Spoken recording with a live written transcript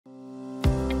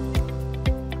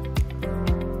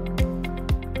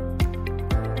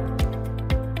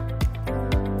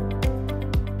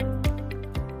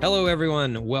Hello,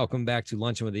 everyone. Welcome back to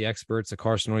Luncheon with the Experts, a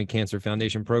Carcinoid Cancer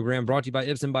Foundation program brought to you by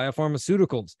Ipsen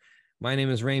Biopharmaceuticals. My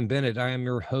name is Rain Bennett. I am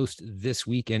your host this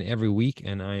week and every week,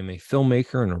 and I am a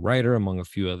filmmaker and a writer, among a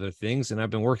few other things. And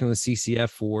I've been working with CCF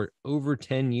for over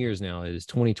 10 years now. It is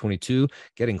 2022,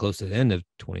 getting close to the end of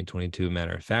 2022,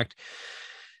 matter of fact.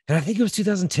 And I think it was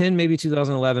 2010, maybe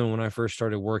 2011, when I first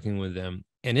started working with them.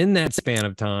 And in that span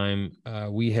of time,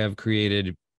 we have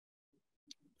created,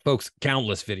 folks,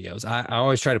 countless videos. I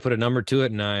always try to put a number to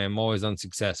it, and I am always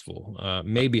unsuccessful.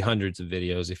 Maybe hundreds of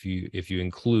videos if you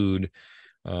include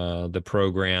the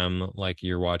program like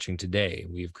you're watching today.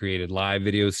 We've created live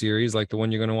video series like the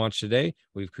one you're going to watch today.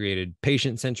 We've created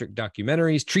patient-centric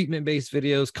documentaries, treatment-based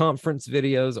videos, conference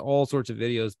videos, all sorts of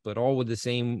videos, but all with the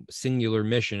same singular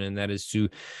mission, and that is to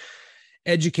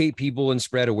educate people and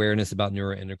spread awareness about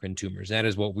neuroendocrine tumors. That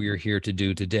is what we are here to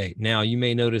do today. Now, you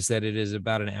may notice that it is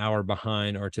about an hour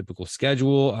behind our typical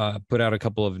schedule. Put out a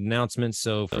couple of announcements.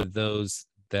 So for those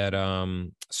that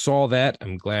saw that,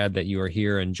 I'm glad that you are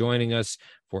here and joining us.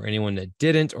 For anyone that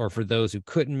didn't, or for those who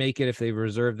couldn't make it, if they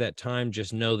reserved that time,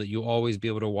 just know that you'll always be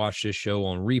able to watch this show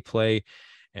on replay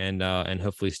and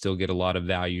hopefully still get a lot of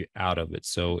value out of it.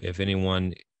 So if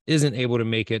anyone isn't able to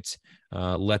make it,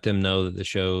 let them know that the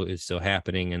show is still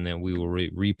happening and that we will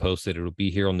repost it. It'll be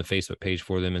here on the Facebook page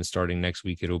for them, and starting next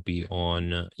week, it'll be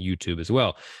on YouTube as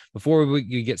well. Before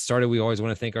we get started, we always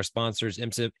want to thank our sponsors,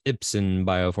 Ipsen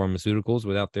Biopharmaceuticals.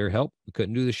 Without their help, we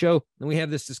couldn't do the show. And we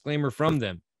have this disclaimer from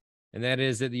them, and that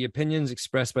is that the opinions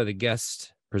expressed by the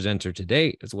guest presenter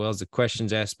today, as well as the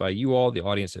questions asked by you all, the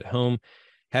audience at home,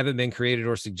 haven't been created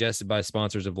or suggested by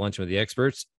sponsors of Luncheon with the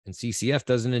Experts, and CCF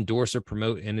doesn't endorse or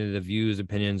promote any of the views,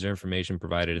 opinions, or information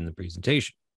provided in the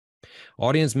presentation.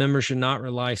 Audience members should not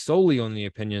rely solely on the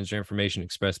opinions or information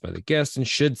expressed by the guests and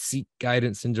should seek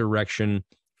guidance and direction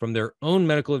from their own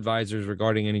medical advisors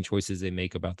regarding any choices they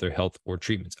make about their health or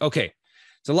treatments. Okay,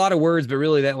 it's a lot of words, but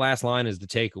really that last line is the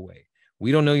takeaway.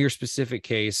 We don't know your specific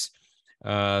case.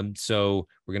 So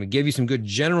we're going to give you some good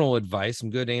general advice,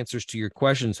 some good answers to your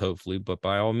questions, hopefully, but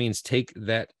by all means, take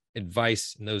that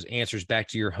advice and those answers back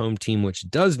to your home team, which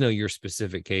does know your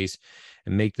specific case,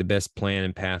 and make the best plan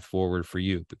and path forward for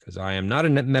you. Because I am not a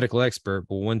medical expert,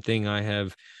 but one thing I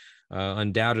have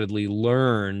undoubtedly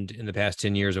learned in the past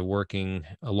 10 years of working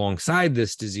alongside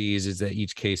this disease is that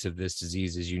each case of this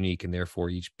disease is unique, and therefore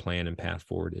each plan and path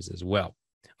forward is as well.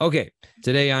 Okay,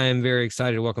 today I am very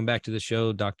excited to welcome back to the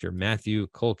show Dr. Matthew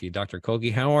Kulke. Dr.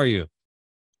 Kulke, how are you?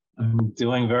 I'm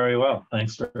doing very well.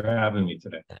 Thanks for having me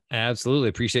today. Absolutely.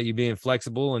 Appreciate you being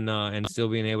flexible and still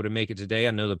being able to make it today.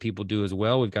 I know that people do as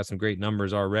well. We've got some great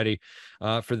numbers already.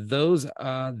 For those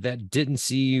that didn't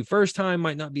see you first time,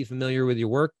 might not be familiar with your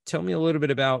work, tell me a little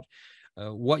bit about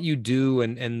what you do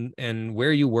and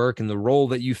where you work and the role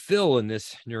that you fill in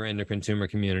this neuroendocrine tumor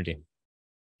community.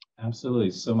 Absolutely.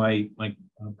 So my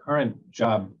current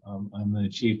job, I'm the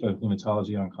Chief of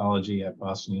Hematology Oncology at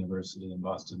Boston University and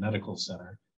Boston Medical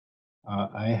Center.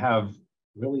 I have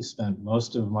really spent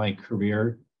most of my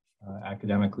career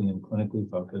academically and clinically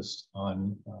focused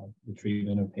on the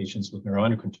treatment of patients with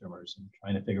neuroendocrine tumors and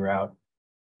trying to figure out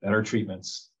better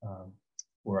treatments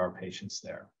for our patients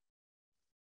there.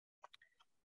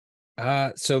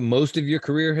 So most of your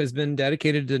career has been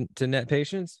dedicated to NET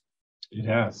patients? It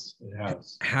has. It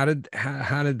has. How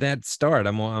did that start?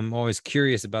 I'm always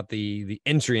curious about the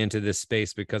entry into this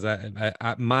space, because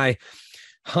I my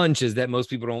hunch is that most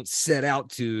people don't set out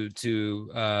to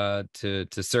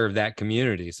serve that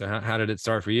community. So how did it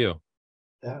start for you?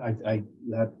 I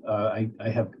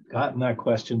have gotten that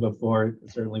question before,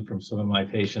 certainly from some of my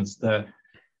patients.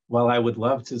 While I would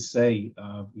love to say,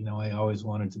 I always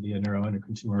wanted to be a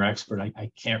neuroendocrine tumor expert, I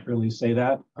can't really say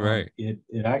that. Right. It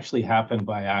actually happened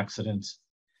by accident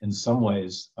in some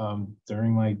ways.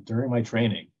 During my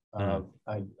training,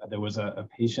 there was a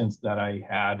patient that I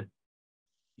had,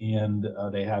 and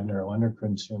they had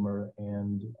neuroendocrine tumor,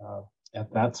 and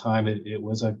at that time it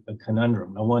was a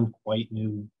conundrum. No one quite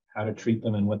knew how to treat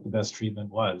them and what the best treatment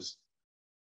was.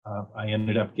 I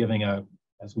ended up giving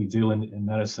as we do in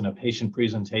medicine, a patient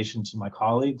presentation to my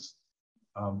colleagues.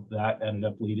 That ended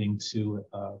up leading to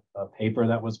a paper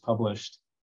that was published,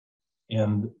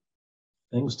 and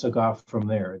things took off from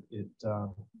there.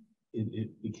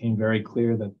 It became very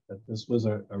clear that this was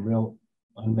a real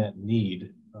unmet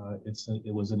need.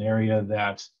 It was an area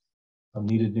that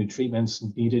needed new treatments,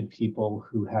 needed people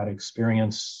who had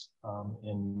experience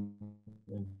in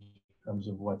terms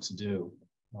of what to do.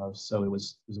 So it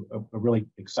was a really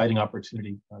exciting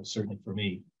opportunity, certainly for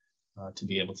me, to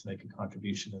be able to make a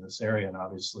contribution in this area, and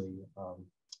obviously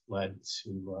led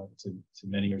to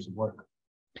many years of work.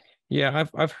 Yeah,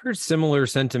 I've heard similar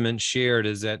sentiments shared,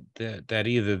 is that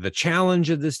either the challenge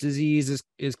of this disease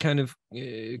is kind of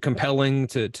compelling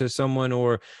to someone,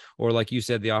 or like you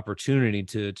said, the opportunity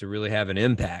to really have an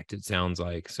impact, it sounds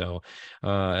like. So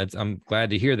I'm glad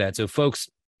to hear that. So folks,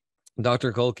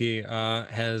 Dr. Kulke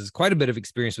has quite a bit of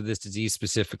experience with this disease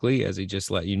specifically, as he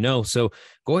just let you know. So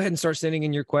go ahead and start sending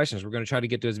in your questions. We're going to try to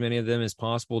get to as many of them as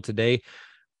possible today.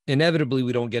 Inevitably,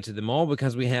 we don't get to them all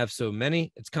because we have so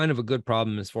many. It's kind of a good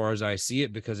problem as far as I see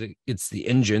it, because it's the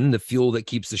engine, the fuel that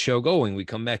keeps the show going. We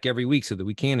come back every week so that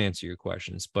we can answer your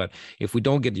questions. But if we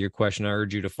don't get to your question, I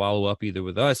urge you to follow up either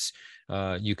with us.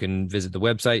 You can visit the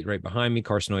website right behind me,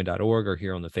 carcinoid.org, or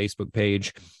here on the Facebook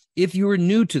page. If you are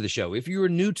new to the show, if you are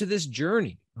new to this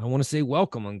journey, I want to say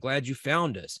welcome. I'm glad you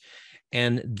found us.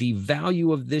 And the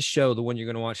value of this show, the one you're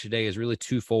going to watch today, is really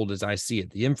twofold as I see it.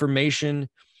 The information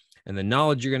and the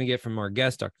knowledge you're going to get from our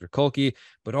guest, Dr. Kulke,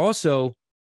 but also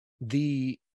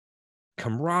the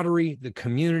camaraderie, the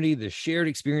community, the shared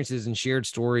experiences and shared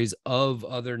stories of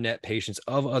other NET patients,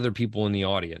 of other people in the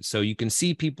audience. So you can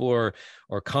see people are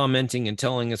commenting and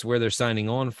telling us where they're signing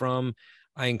on from.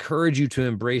 I encourage you to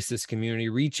embrace this community,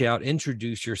 reach out,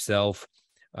 introduce yourself,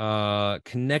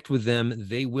 connect with them.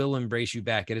 They will embrace you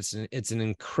back. And it's an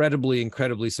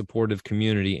incredibly supportive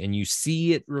community. And you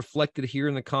see it reflected here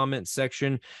in the comments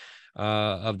section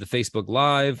of the Facebook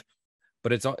Live,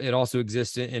 but it also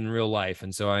exists in real life.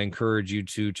 And so I encourage you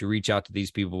to reach out to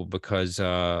these people, because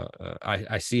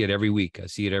I see it every week. I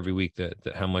see it every week that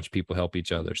how much people help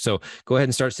each other. So go ahead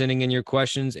and start sending in your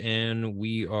questions, and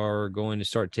we are going to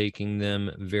start taking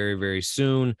them very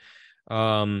soon.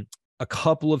 A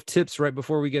couple of tips right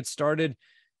before we get started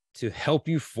to help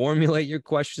you formulate your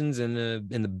questions in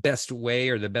the best way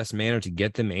or the best manner to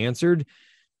get them answered.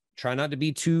 Try not to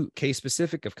be too case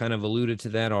specific. I've kind of alluded to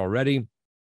that already.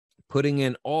 Putting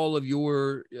in all of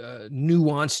your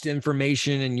nuanced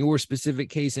information and your specific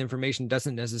case information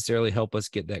doesn't necessarily help us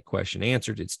get that question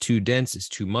answered. It's too dense. It's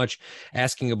too much.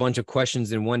 Asking a bunch of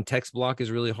questions in one text block is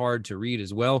really hard to read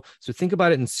as well. So think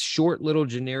about it in short, little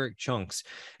generic chunks.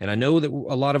 And I know that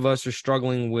a lot of us are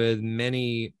struggling with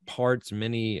many parts,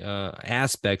 many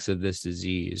aspects of this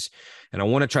disease. And I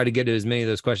want to try to get to as many of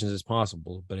those questions as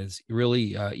possible, but it's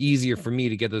really easier for me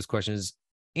to get those questions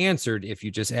answered if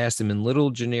you just ask them in little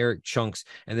generic chunks.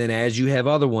 And then as you have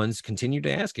other ones, continue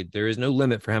to ask it. There is no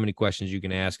limit for how many questions you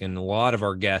can ask. And a lot of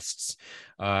our guests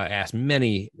ask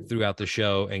many throughout the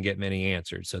show and get many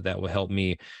answered. So that will help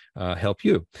me help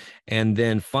you. And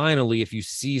then finally, if you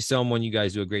see someone, you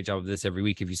guys do a great job of this every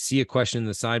week. If you see a question in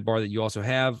the sidebar that you also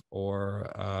have,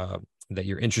 or that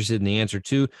you're interested in the answer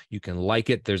to, you can like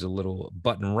it. There's a little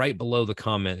button right below the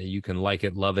comment that you can like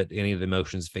it, love it, any of the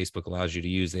emotions Facebook allows you to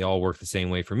use. They all work the same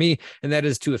way for me, and that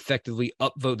is to effectively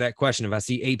upvote that question. If I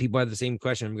see 8 people have the same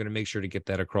question, I'm going to make sure to get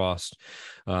that across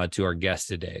to our guest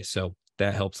today. So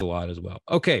that helps a lot as well.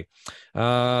 Okay.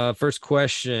 First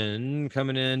question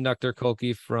coming in, Dr.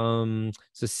 Kulke, from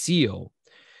Cecile.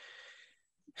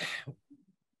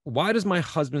 Why does my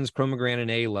husband's chromogranin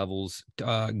A levels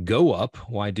go up?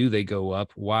 Why do they go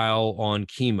up while on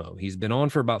chemo? He's been on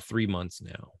for about 3 months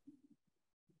now.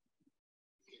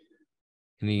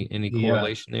 Any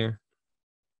correlation there?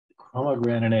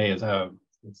 Chromogranin A is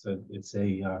it's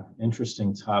a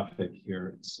interesting topic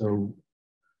here. So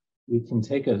we can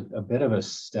take a bit of a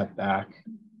step back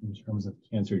in terms of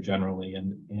cancer generally,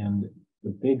 and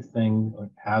the big thing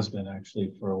has been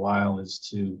actually for a while is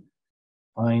to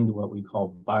find what we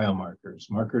call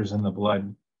biomarkers, markers in the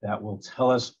blood that will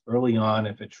tell us early on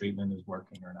if a treatment is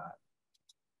working or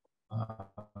not.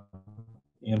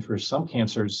 And for some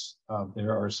cancers,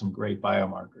 there are some great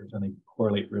biomarkers, and they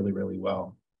correlate really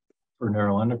well. For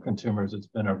neuroendocrine tumors, it's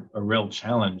been a real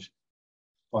challenge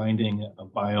finding a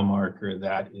biomarker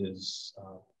that is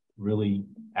really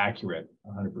accurate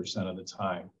 100% of the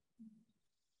time.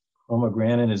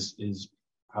 Chromogranin is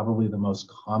probably the most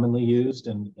commonly used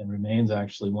and remains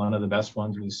actually one of the best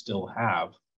ones we still have.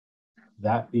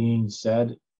 That being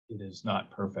said, it is not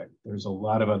perfect. There's a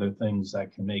lot of other things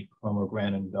that can make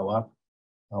chromogranin go up.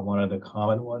 One of the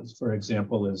common ones, for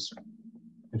example, is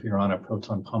if you're on a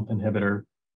proton pump inhibitor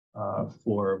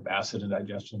for acid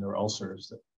indigestion or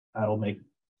ulcers, that'll make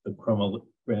the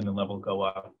chromogranin level go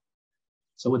up.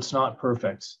 So it's not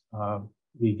perfect.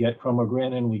 We get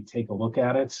chromogranin, we take a look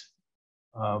at it,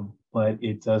 but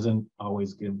it doesn't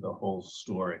always give the whole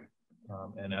story.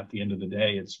 And at the end of the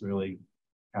day, it's really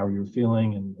how you're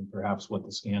feeling and perhaps what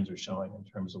the scans are showing in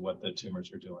terms of what the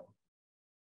tumors are doing.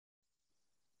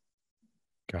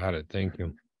 Got it. Thank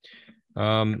you.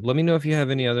 Let me know if you have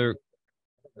any other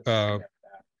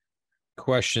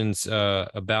questions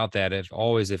about that.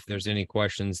 If there's any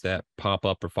questions that pop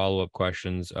up or follow-up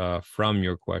questions from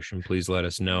your question, please let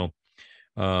us know,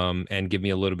 and give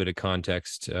me a little bit of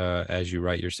context as you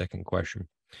write your second question.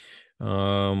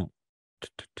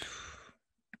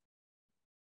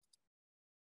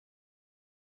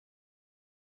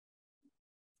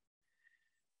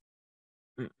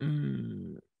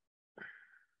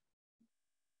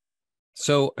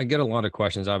 So I get a lot of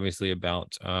questions, obviously,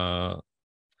 about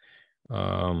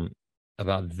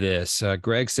this.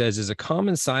 Greg says, is a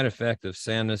common side effect of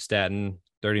sandostatin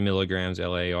 30 milligrams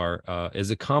LAR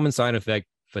is a common side effect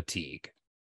fatigue?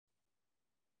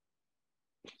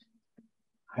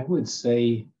 I would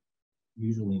say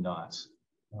usually not.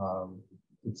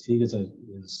 Fatigue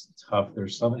is tough.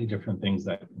 There's so many different things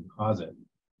that can cause it.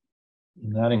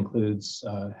 And that includes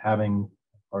having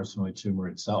a carcinoid tumor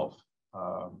itself,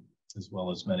 as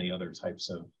well as many other types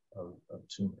of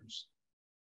tumors.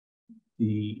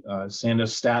 The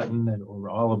sandostatin or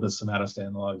all of the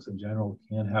somatostatin analogs in general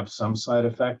can have some side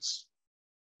effects.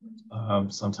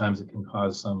 Sometimes it can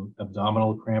cause some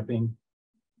abdominal cramping.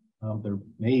 There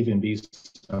may even be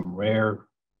some rare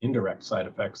indirect side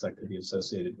effects that could be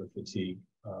associated with fatigue.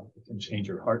 It can change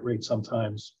your heart rate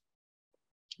sometimes.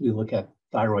 We look at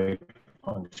thyroid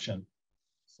function.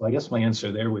 So I guess my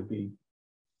answer there would be,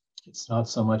 it's not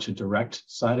so much a direct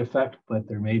side effect, but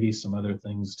there may be some other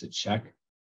things to check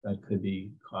that could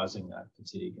be causing that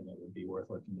fatigue, and it would be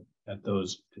worth looking at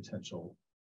those potential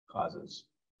causes.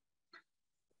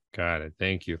 Got it.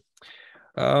 Thank you.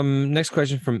 Next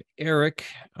question from Eric.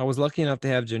 I was lucky enough to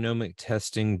have genomic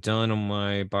testing done on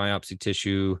my biopsy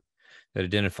tissue that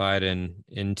identified an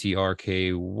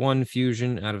NTRK1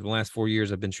 fusion. Out of the last 4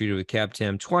 years, I've been treated with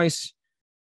CAPTEM twice,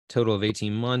 total of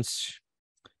 18 months.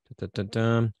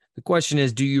 The question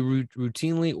is, do you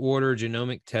routinely order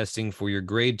genomic testing for your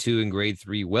grade 2 and grade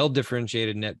 3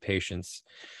 well-differentiated NET patients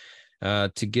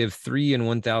to give 3 in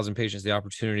 1,000 patients the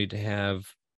opportunity to have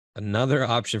another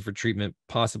option for treatment,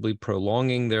 possibly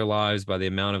prolonging their lives by the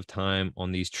amount of time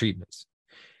on these treatments?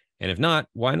 And if not,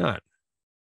 why not?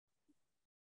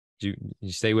 Did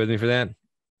you stay with me for that?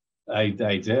 I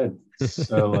did.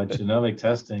 So genomic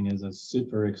testing is a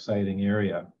super exciting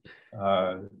area.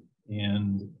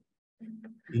 And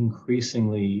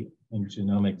increasingly, I think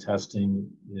genomic testing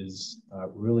is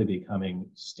really becoming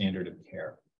standard of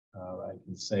care. I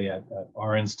can say at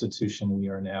our institution, we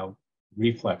are now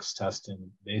reflex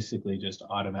testing, basically just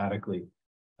automatically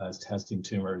testing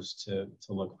tumors to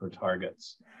look for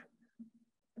targets.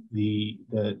 The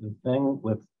thing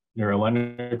with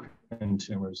neuroendocrine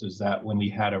tumors is that when we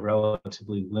had a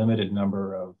relatively limited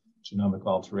number of genomic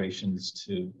alterations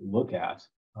to look at,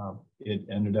 it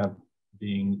ended up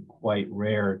being quite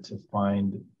rare to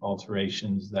find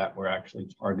alterations that were actually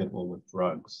targetable with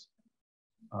drugs.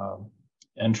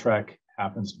 NTRK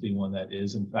happens to be one that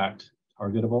is in fact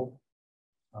targetable.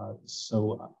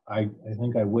 So I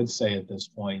think I would say at this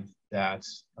point that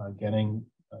getting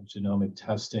genomic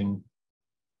testing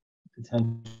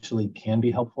potentially can be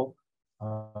helpful.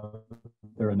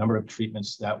 There are a number of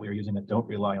treatments that we're using that don't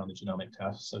rely on the genomic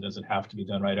test. So does it have to be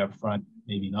done right up front?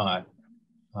 Maybe not.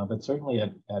 But certainly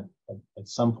at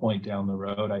some point down the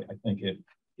road, I think it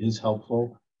is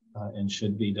helpful and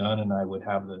should be done. And I would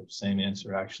have the same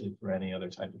answer actually for any other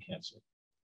type of cancer.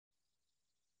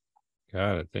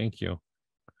 Got it. Thank you.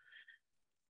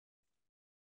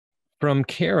 From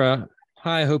Kara,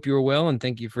 hi, I hope you are well, and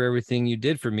thank you for everything you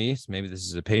did for me. So maybe this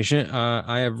is a patient.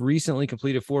 I have recently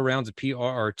completed 4 rounds of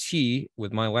PRRT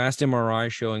with my last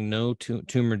MRI showing no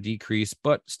tumor decrease,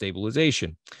 but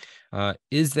stabilization.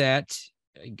 Is that,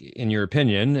 in your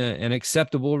opinion, an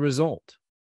acceptable result?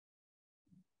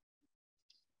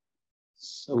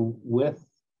 So with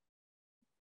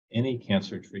any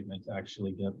cancer treatment,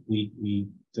 actually, that we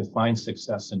define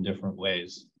success in different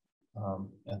ways.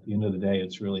 At the end of the day,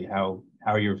 it's really how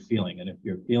you're feeling. And if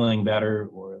you're feeling better,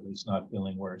 or at least not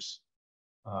feeling worse,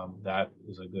 that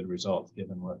is a good result,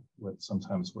 given what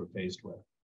sometimes we're faced with.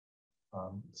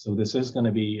 So this is going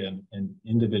to be an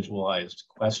individualized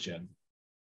question.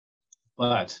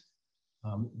 But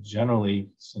generally,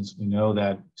 since we know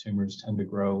that tumors tend to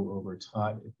grow over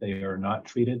time if they are not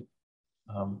treated,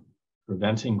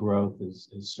 preventing growth is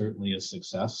certainly a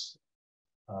success.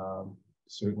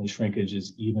 Certainly shrinkage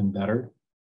is even better.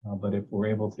 But if we're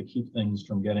able to keep things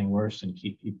from getting worse and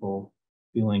keep people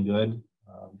feeling good,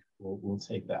 we'll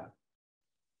take that.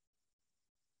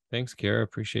 Thanks, Kara.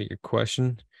 Appreciate your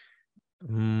question.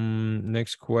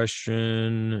 Next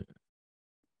question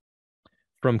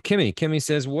from Kimmy. Kimmy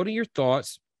says, what are your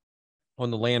thoughts on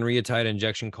the lanreotide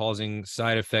injection causing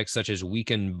side effects such as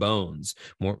weakened bones,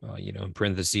 more, in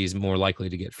parentheses, more likely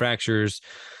to get fractures,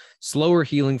 slower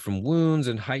healing from wounds,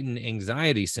 and heightened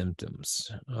anxiety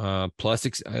symptoms, plus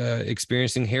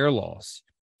experiencing hair loss.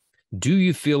 Do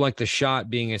you feel like the shot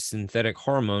being a synthetic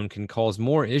hormone can cause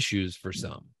more issues for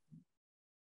some?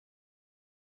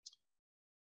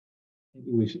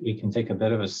 Maybe we can take a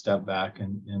bit of a step back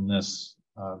in this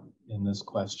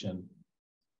question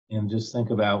and just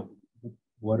think about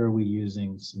what are we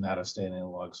using somatostatin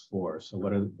analogs for? So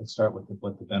let's start with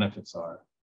what the benefits are.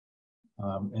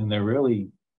 And they're really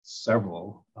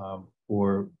several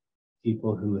for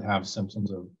people who have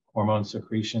symptoms of hormone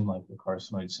secretion like the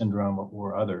carcinoid syndrome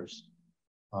or others.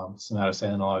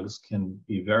 Somatostatin analogs can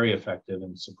be very effective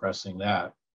in suppressing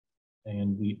that.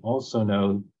 And we also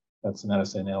know that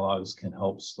somatostatin analogs can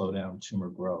help slow down tumor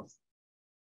growth.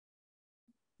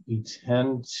 We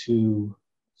tend to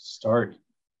start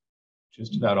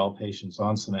just about all patients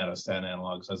on somatostatin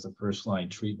analogs as the first-line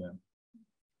treatment,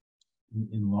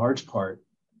 in large part,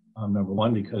 number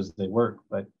one, because they work,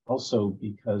 but also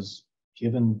because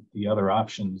given the other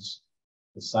options,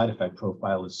 the side effect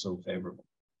profile is so favorable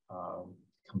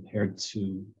compared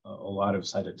to a lot of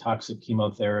cytotoxic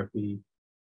chemotherapy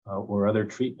or other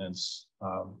treatments.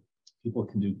 People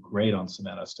can do great on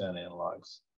somatostatin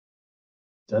analogs.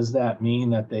 Does that mean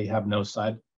that they have no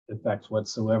side effects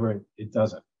whatsoever? It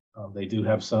doesn't. They do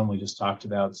have some. We just talked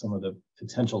about some of the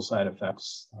potential side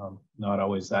effects, not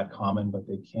always that common, but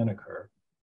they can occur.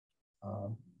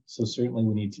 So certainly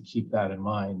we need to keep that in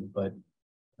mind, but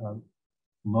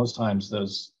most times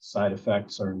those side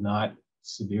effects are not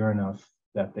severe enough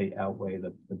that they outweigh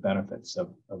the benefits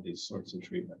of these sorts of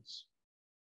treatments.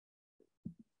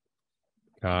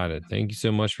 Got it. Thank you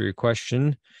so much for your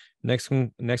question. Next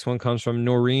one comes from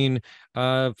Noreen.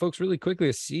 Folks, really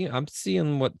quickly, I'm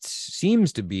seeing what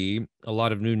seems to be a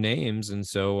lot of new names. And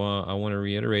so I want to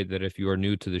reiterate that if you are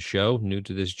new to the show, new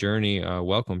to this journey,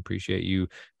 welcome. Appreciate you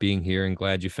being here and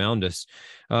glad you found us.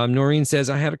 Noreen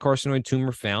says, I had a carcinoid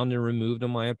tumor found and removed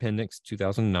on my appendix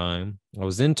 2009. I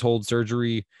was then told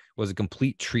surgery was a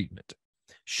complete treatment.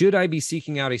 Should I be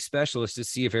seeking out a specialist to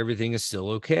see if everything is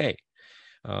still okay?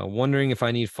 Wondering if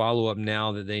I need follow-up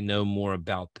now that they know more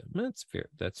about them. That's fair.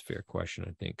 That's a fair question,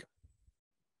 I think.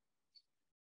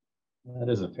 That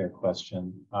is a fair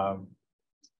question. So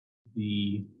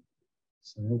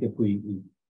I think if we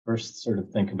first sort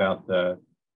of think about the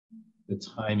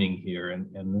timing here,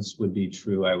 and this would be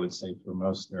true, I would say, for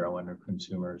most neuroendocrine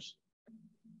tumors.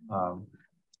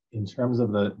 In terms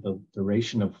of the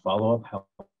duration of follow-up, how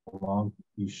long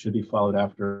you should be followed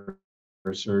after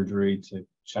surgery to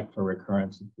check for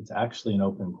recurrence, it's actually an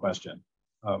open question.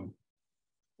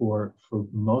 For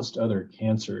most other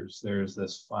cancers, there's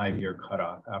this 5-year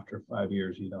cutoff. After 5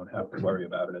 years, you don't have to worry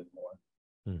about it anymore.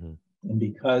 Mm-hmm. And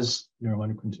because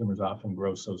neuroendocrine tumors often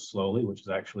grow so slowly, which is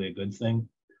actually a good thing,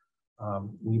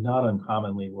 we not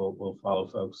uncommonly will follow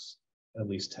folks at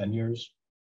least 10 years,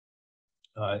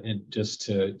 and just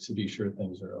to be sure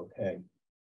things are okay.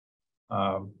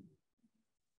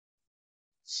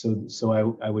 So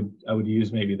I would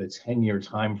use maybe the 10-year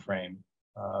time frame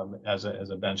as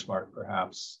a benchmark,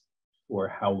 perhaps, for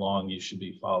how long you should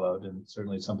be followed. And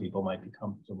certainly some people might be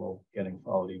comfortable getting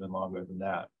followed even longer than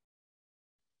that.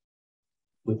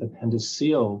 With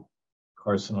appendiceal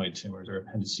carcinoid tumors or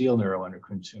appendiceal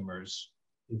neuroendocrine tumors,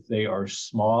 if they are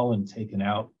small and taken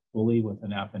out fully with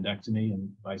an appendectomy, and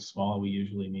by small we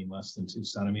usually mean less than 2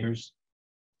 centimeters,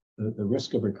 the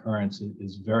risk of recurrence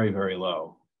is very, very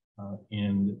low.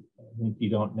 And I think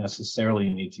you don't necessarily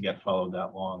need to get followed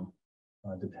that long,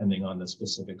 depending on the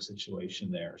specific situation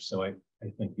there. So I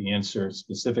think the answer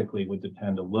specifically would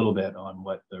depend a little bit on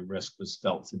what the risk was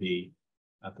felt to be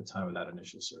at the time of that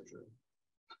initial surgery.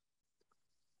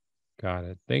 Got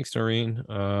it. Thanks, Noreen.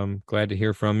 Glad to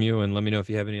hear from you, and let me know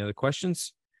if you have any other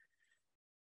questions.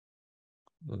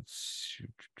 Let's see.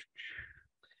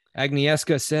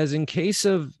 Agnieszka says, in case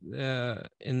of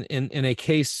in a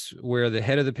case where the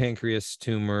head of the pancreas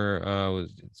tumor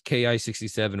was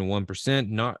Ki-67 1%,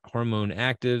 not hormone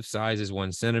active, size is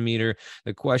 1 centimeter.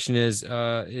 The question is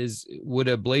would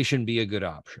ablation be a good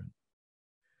option?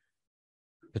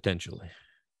 Potentially.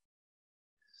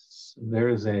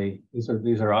 So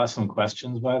these are awesome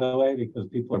questions, by the way, because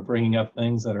people are bringing up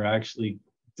things that are actually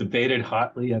debated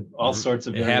hotly at all sorts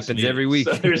of various happens meetings. Every week.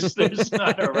 So there's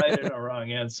not a right and a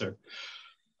wrong answer.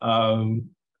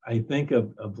 I think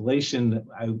of ablation,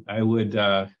 I would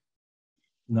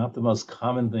not the most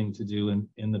common thing to do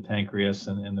in the pancreas,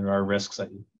 and there are risks.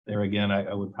 There again,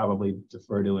 I would probably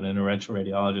defer to an interventional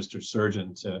radiologist or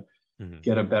surgeon to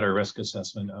get a better risk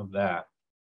assessment of that.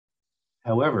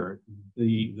 However,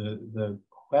 the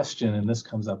question, and this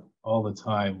comes up all the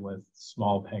time with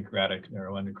small pancreatic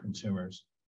neuroendocrine tumors,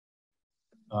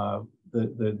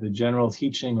 the general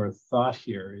teaching or thought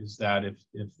here is that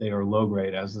if they are low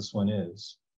grade, as this one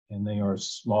is, and they are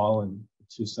small, and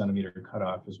 2-centimeter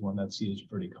cutoff is one that's used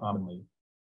pretty commonly,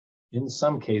 in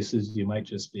some cases, you might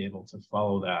just be able to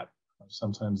follow that.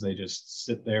 Sometimes they just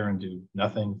sit there and do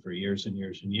nothing for years and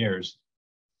years and years,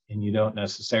 and you don't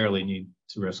necessarily need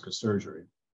to risk a surgery.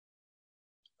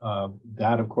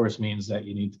 That, of course, means that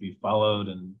you need to be followed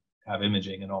and have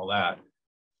imaging and all that.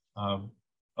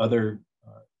 Other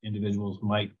individuals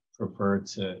might prefer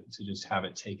to just have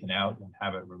it taken out and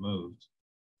have it removed.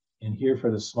 And here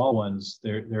for the small ones,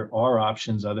 there are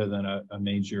options other than a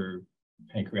major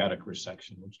pancreatic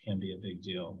resection, which can be a big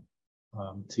deal,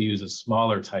 to use a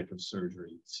smaller type of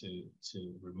surgery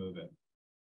to remove it.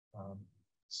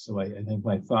 So I think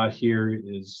my thought here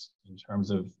is, in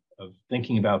terms of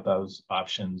thinking about those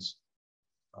options,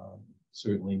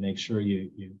 certainly make sure you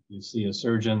see a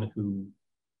surgeon who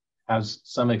has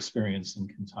some experience and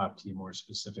can talk to you more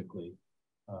specifically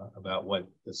about what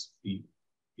the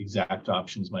exact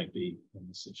options might be in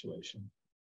the situation.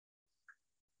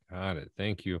 Got it.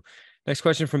 Thank you. Next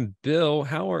question from Bill.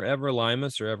 How are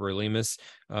everolimus or everolimus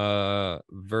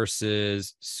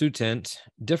versus Sutent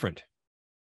different?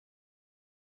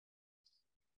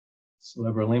 So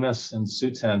everolimus and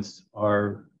Sutent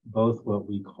are both what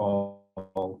we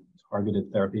call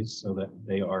targeted therapies, so that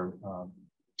they are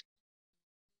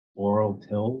oral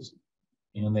pills,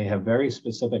 and they have very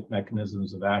specific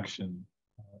mechanisms of action.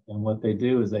 And what they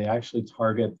do is they actually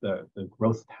target the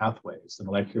growth pathways, the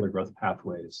molecular growth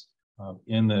pathways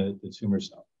in the tumor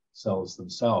cells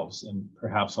themselves, and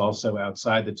perhaps also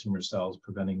outside the tumor cells,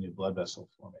 preventing new blood vessel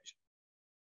formation.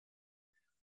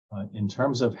 In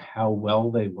terms of how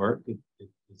well they work,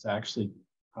 it's actually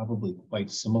probably quite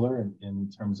similar in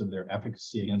terms of their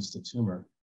efficacy against the tumor.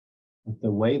 But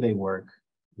the way they work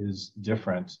is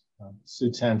different.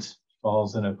 Sutent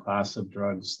falls in a class of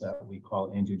drugs that we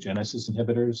call angiogenesis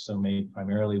inhibitors, so may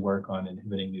primarily work on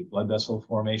inhibiting new blood vessel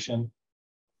formation.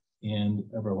 And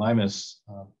everolimus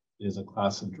is a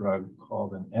class of drug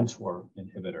called an mTOR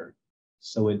inhibitor,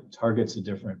 so it targets a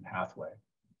different pathway.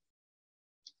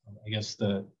 I guess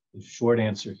the short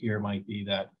answer here might be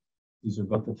that these are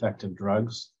both effective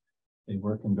drugs. They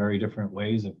work in very different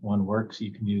ways. If one works,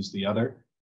 you can use the other,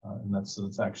 and that's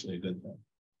actually a good thing.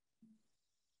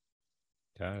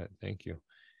 Got it. Thank you.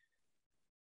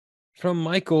 From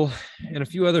Michael and a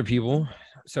few other people,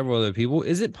 several other people,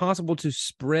 is it possible to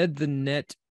spread the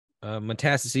net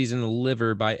metastases in the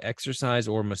liver by exercise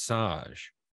or massage?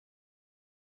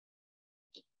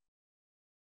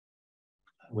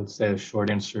 I would say a short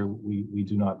answer, we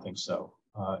do not think so.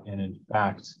 And in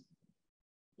fact,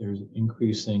 there's an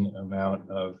increasing amount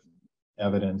of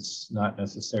evidence, not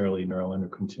necessarily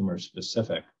neuroendocrine tumor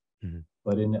specific,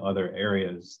 but in other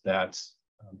areas that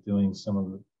doing some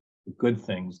of the good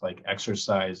things like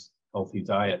exercise, healthy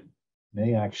diet,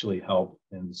 may actually help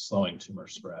in slowing tumor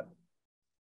spread.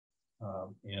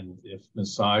 And if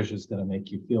massage is going to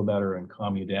make you feel better and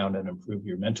calm you down and improve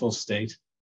your mental state,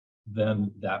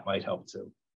 then that might help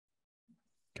too.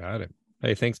 Got it.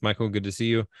 Hey, thanks, Michael. Good to see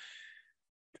you.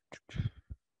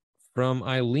 From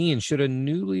Eileen, should a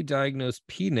newly diagnosed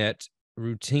PNET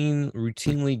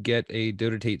routinely get a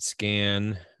dotatate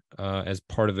scan as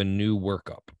part of a new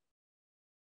workup?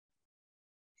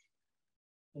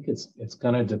 I think it's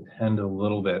going to depend a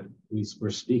little bit. We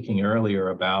were speaking earlier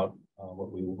about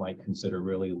what we might consider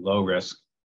really low risk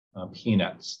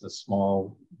PNETs, the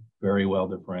small, very well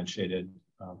differentiated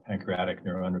pancreatic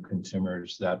neuroendocrine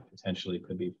tumors that potentially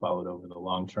could be followed over the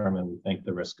long term, and we think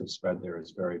the risk of spread there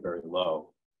is very, very low.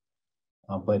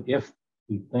 But if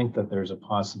we think that there's a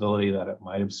possibility that it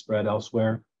might have spread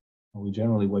elsewhere, we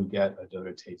generally would get a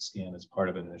dotatate scan as part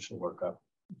of an initial workup,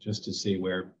 just to see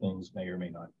where things may or may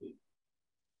not be.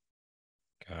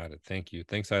 Got it. Thank you.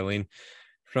 Thanks, Eileen.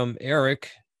 From Eric,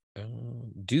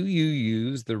 do you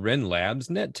use the Ren Labs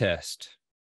NET test?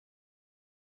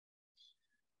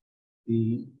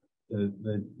 The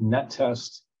NET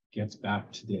test gets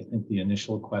back to I think the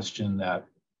initial question that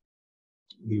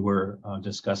we were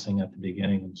discussing at the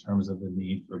beginning in terms of the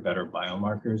need for better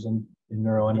biomarkers in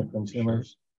neuroendocrine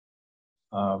tumors.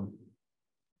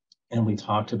 And we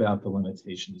talked about the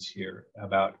limitations here,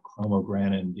 about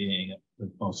chromogranin being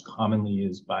the most commonly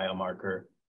used biomarker,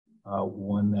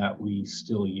 one that we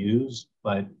still use,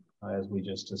 but as we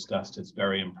just discussed, it's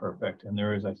very imperfect, and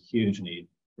there is a huge need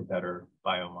for better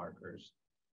biomarkers.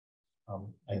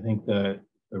 I think the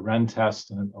Ren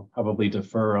test, and I'll probably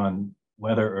defer on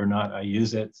whether or not I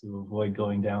use it to avoid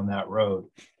going down that road,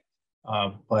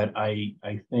 But I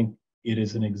think it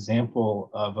is an example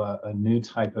of a new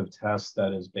type of test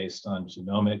that is based on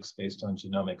genomics, based on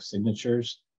genomic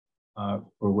signatures,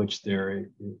 for which there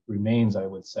remains, I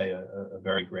would say, a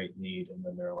very great need in the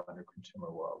neuroendocrine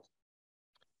tumor world.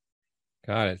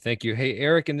 Got it. Thank you. Hey,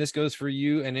 Eric, and this goes for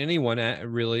you and anyone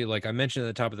really, like I mentioned at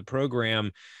the top of the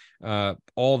program,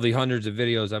 all the hundreds of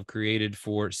videos I've created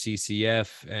for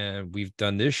CCF, and we've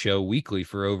done this show weekly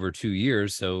for over 2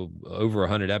 years. So over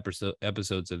 100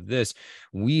 episodes of this.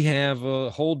 We have a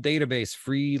whole database,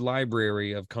 free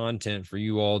library of content for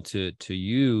you all to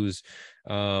use.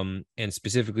 And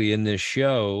specifically in this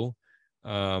show,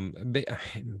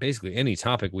 basically any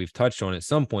topic we've touched on at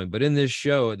some point, but in this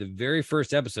show, the very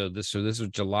first episode, this was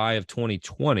July of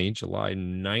 2020, July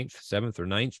 9th, 7th or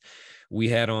 9th, we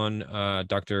had on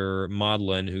Dr.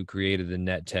 Maudlin, who created the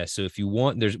NET test. So if you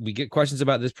want, we get questions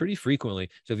about this pretty frequently.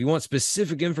 So if you want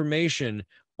specific information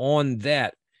on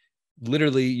that,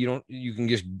 literally you can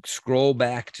just scroll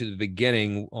back to the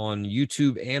beginning on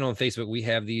YouTube and on Facebook. We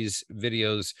have these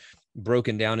videos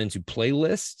broken down into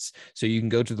playlists, so you can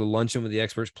go to the Luncheon with the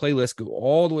Experts playlist, go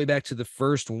all the way back to the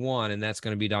first one, and that's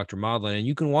going to be Dr. Maudlin, and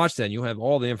you can watch that and you'll have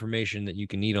all the information that you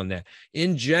can need on that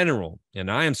in general. And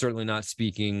I am certainly not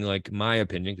speaking like my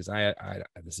opinion, because I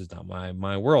this is not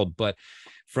my world, but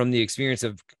from the experience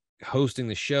of hosting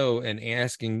the show and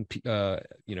asking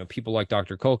people like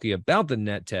Dr. Kulke about the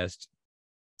NET test,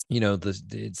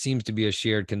 it seems to be a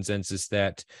shared consensus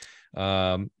that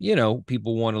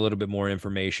people want a little bit more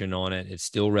information on it. It's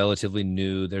still relatively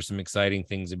new. There's some exciting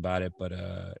things about it, but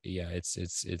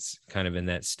it's kind of in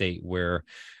that state where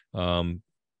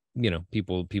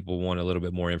people want a little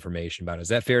bit more information about it. Is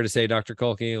that fair to say, Dr.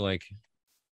 Kulke? Like,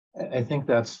 I think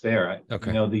that's fair.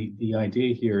 Okay. The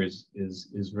idea here is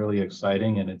really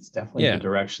exciting, and it's definitely the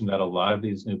direction that a lot of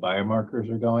these new biomarkers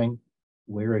are going.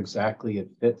 Where exactly it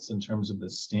fits in terms of the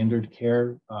standard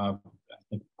care, I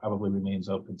think probably remains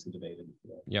open to debate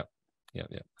today. Yep.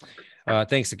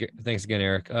 Thanks again,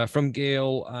 Eric. From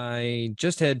Gail, I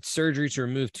just had surgery to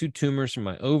remove 2 tumors from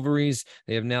my ovaries.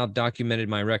 They have now documented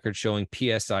my record showing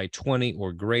PSI 20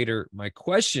 or greater. My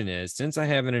question is, since I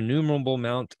have an innumerable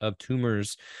amount of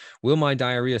tumors, will my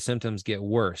diarrhea symptoms get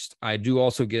worse? I do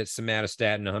also get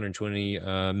somatostatin 120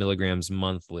 milligrams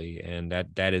monthly, and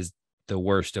that is the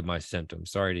worst of my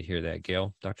symptoms. Sorry to hear that,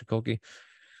 Gail. Dr. Kulke,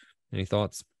 any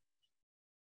thoughts?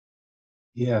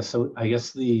 Yeah, so I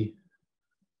guess we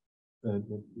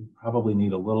probably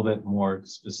need a little bit more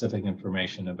specific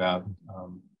information about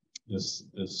this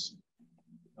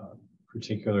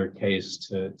particular case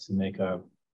to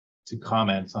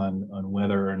comment on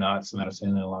whether or not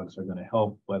somatostatin analogs are going to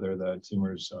help, whether the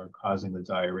tumors are causing the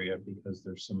diarrhea, because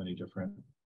there's so many different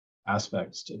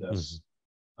aspects to this.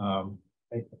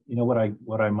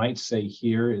 What I might say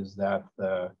here is that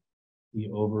the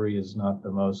ovary is not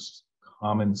the most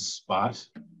common spot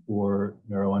for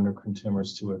neuroendocrine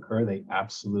tumors to occur. They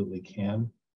absolutely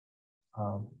can,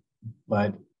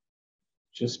 but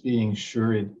just being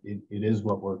sure it is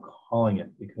what we're calling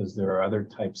it, because there are other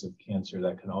types of cancer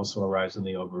that can also arise in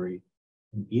the ovary.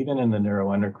 And even in the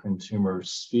neuroendocrine tumor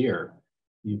sphere,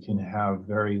 you can have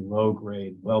very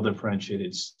low-grade,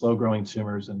 well-differentiated, slow-growing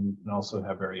tumors, and you can also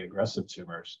have very aggressive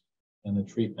tumors. And the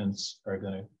treatments are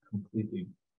going to completely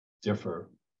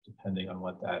differ depending on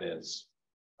what that is.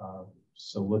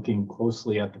 So looking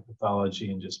closely at the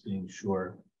pathology and just being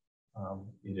sure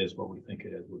it is what we think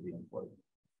it is would be important.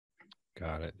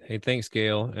 Got it. Hey, thanks,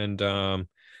 Gail. And I'm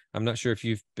not sure if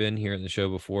you've been here in the show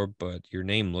before, but your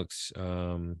name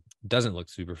doesn't look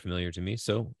super familiar to me.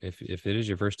 So if it is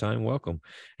your first time, welcome.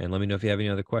 And let me know if you have any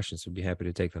other questions. We'd be happy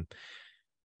to take them.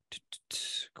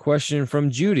 Question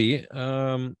from Judy.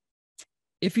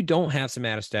 If you don't have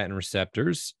somatostatin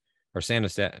receptors or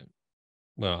sandostatin,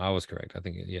 well, I was correct. I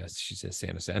think, yes, she says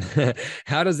sandostatin.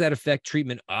 How does that affect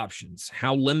treatment options?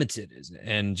 How limited is it?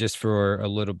 And just for a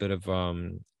little bit of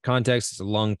context, it's a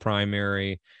lung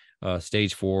primary,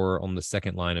 stage 4 on the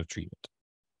second line of treatment.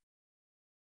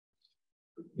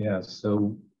 Yeah,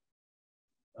 so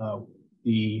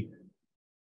the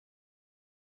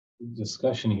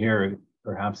discussion here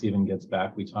perhaps even gets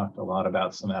back. We talked a lot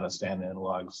about somatostatin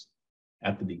analogs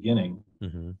at the beginning,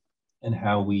 and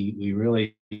how we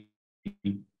really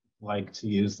like to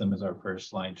use them as our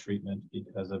first line treatment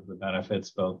because of the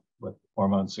benefits both with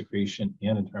hormone secretion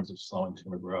and in terms of slowing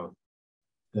tumor growth.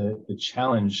 The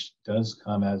challenge does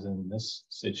come, as in this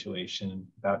situation,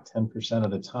 about 10% of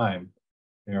the time,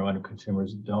 neuroendocrine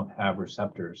tumors don't have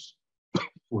receptors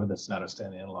for the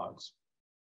somatostatin analogs.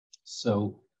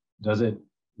 So does it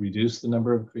reduce the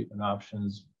number of treatment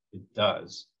options? It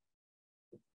does.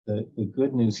 The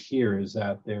good news here is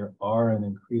that there are an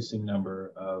increasing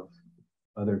number of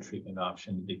other treatment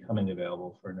options becoming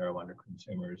available for neuroendocrine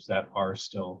tumors that are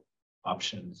still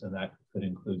options, and that could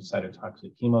include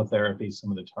cytotoxic chemotherapy,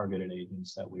 some of the targeted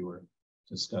agents that we were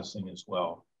discussing as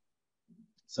well.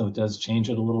 So it does change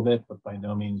it a little bit, but by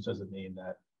no means does it mean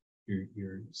that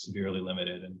you're severely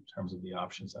limited in terms of the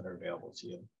options that are available to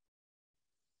you.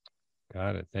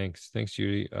 Got it. Thanks,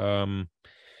 Judy.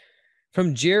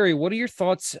 From Jerry, what are your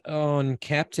thoughts on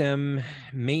CAPTEM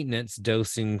maintenance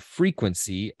dosing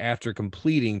frequency after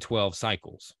completing 12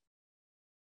 cycles?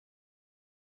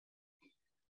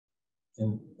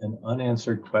 An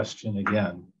unanswered question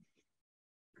again.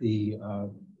 The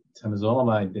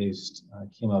temozolomide-based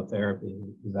chemotherapy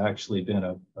has actually been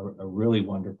a really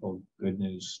wonderful good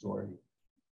news story.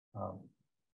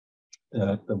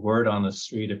 The word on the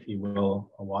street, if you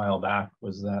will, a while back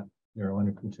was that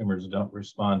neuroendocrine tumors don't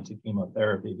respond to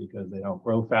chemotherapy because they don't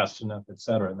grow fast enough, et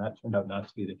cetera. And that turned out not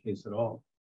to be the case at all.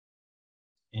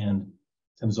 And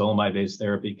temozolomide-based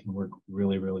therapy can work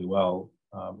really, really well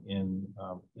in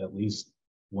at least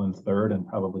 1/3 and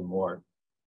probably more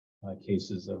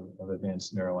cases of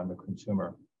advanced neuroendocrine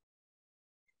tumor.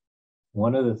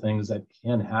 One of the things that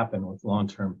can happen with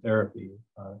long-term therapy,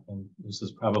 and this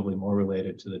is probably more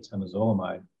related to the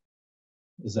temozolomide,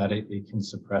 is that it can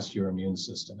suppress your immune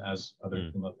system as other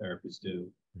chemotherapies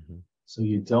do. So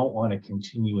you don't want to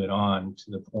continue it on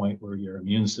to the point where your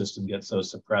immune system gets so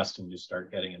suppressed and you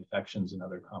start getting infections and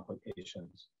other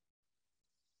complications.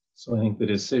 So I think the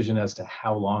decision as to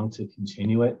how long to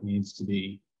continue it needs to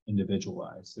be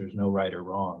individualized. There's no right or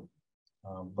wrong.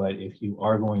 But if you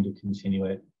are going to continue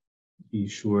it, be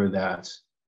sure that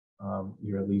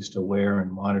you're at least aware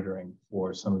and monitoring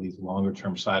for some of these longer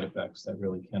term side effects that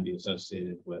really can be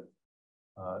associated with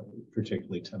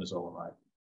particularly temozolomide.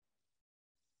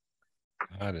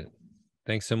 Got it.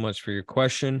 Thanks so much for your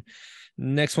question.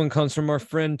 Next one comes from our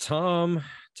friend Tom.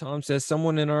 Tom says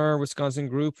someone in our Wisconsin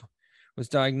group was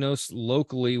diagnosed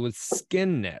locally with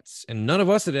skin nets, and none of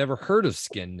us had ever heard of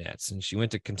skin nets. And she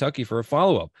went to Kentucky for a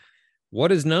follow-up.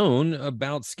 What is known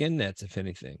about skin nets, if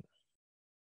anything?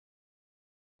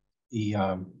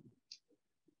 The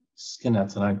skin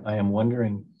nets, and I am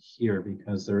wondering here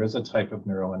because there is a type of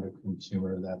neuroendocrine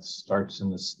tumor that starts in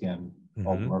the skin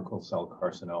called Merkel cell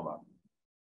carcinoma.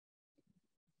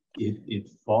 It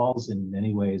falls in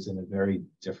many ways in a very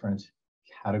different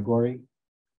category.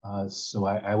 So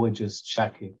I would just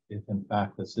check if in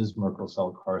fact this is Merkel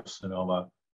cell carcinoma,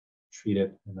 treat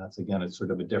it. And that's, again, it's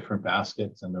sort of a different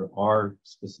basket, and there are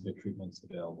specific treatments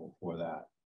available for that.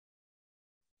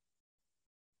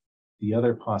 The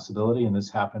other possibility, and this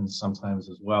happens sometimes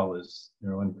as well, is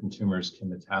neuroendocrine tumors can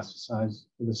metastasize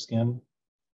to the skin.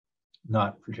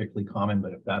 Not particularly common,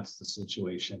 but if that's the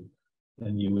situation,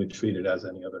 then you would treat it as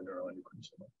any other neuroendocrine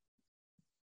tumor.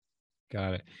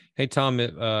 Got it. Hey, Tom,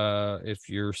 if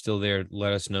you're still there,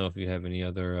 let us know if you have any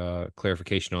other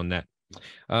clarification on that.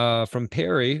 From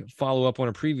Perry, follow up on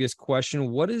a previous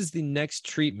question. What is the next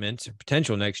treatment,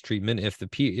 potential next treatment, if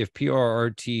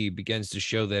PRRT begins to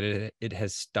show that it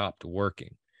has stopped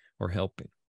working or helping?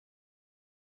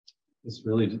 This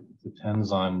really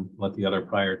depends on what the other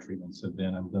prior treatments have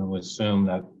been. I'm going to assume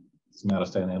that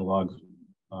somatostatin analogs,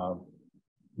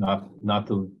 not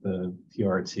the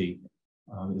PRRT,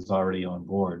 is already on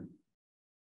board.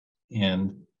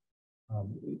 And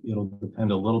it'll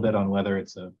depend a little bit on whether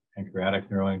it's a pancreatic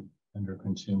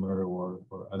neuroendocrine tumor or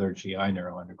other GI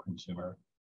neuroendocrine tumor.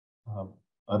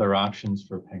 Other options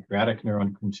for pancreatic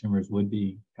neuroendocrine tumors would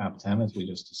be CAPTEM, as we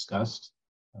just discussed,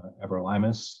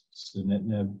 everolimus,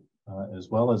 sunitinib, as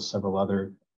well as several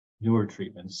other newer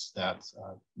treatments that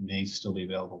may still be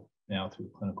available now through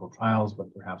clinical trials,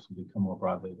 but perhaps will become more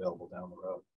broadly available down the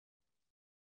road.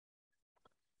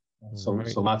 So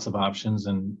lots of options,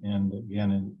 and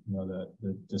again,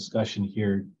 the discussion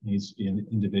here needs to be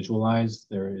individualized.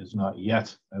 There is not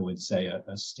yet, I would say,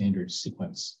 a standard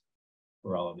sequence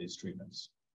for all of these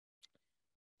treatments.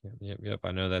 Yep.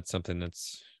 I know that's something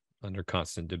that's under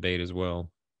constant debate as well.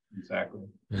 Exactly.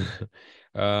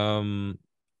 Another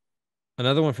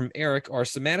one from Eric: are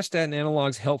somatostatin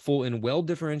analogs helpful in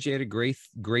well-differentiated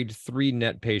grade 3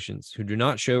 NET patients who do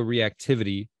not show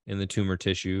reactivity in the tumor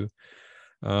tissue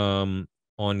on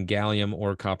gallium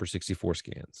or copper 64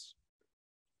 scans?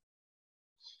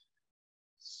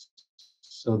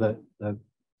 So that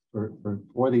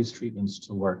for these treatments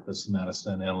to work, the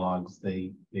somatostatin analogs,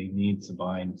 they need to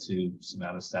bind to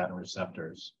somatostatin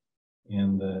receptors.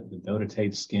 And the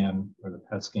dotatate scan or the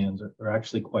PET scans are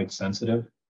actually quite sensitive.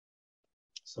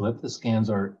 So if the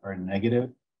scans are negative,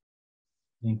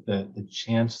 I think that the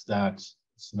chance that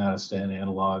somatostatin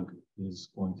analog is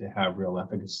going to have real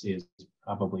efficacy is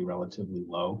probably relatively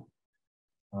low.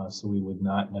 So we would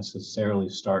not necessarily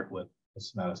start with a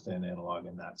somatostatin analog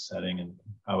in that setting and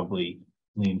probably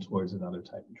lean towards another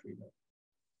type of treatment.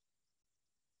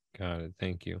 Got it.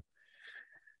 Thank you.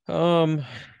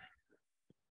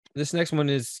 This next one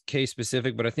is case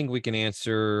specific, but I think we can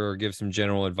answer or give some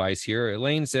general advice here.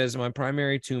 Elaine says, my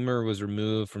primary tumor was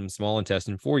removed from small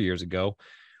intestine 4 years ago.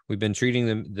 We've been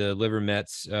treating the liver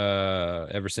mets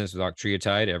ever since with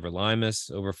octreotide,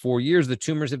 everolimus. Over 4 years, the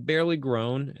tumors have barely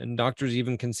grown, and doctors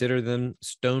even consider them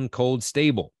stone cold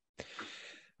stable.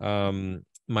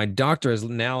 My doctor has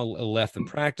now left the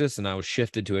practice, and I was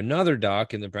shifted to another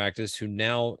doc in the practice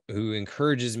who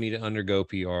encourages me to undergo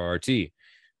PRRT.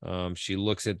 She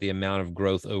looks at the amount of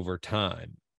growth over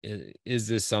time. Is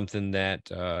this something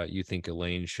that you think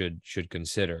Elaine should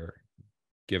consider,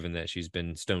 given that she's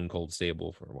been stone cold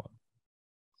stable for a while?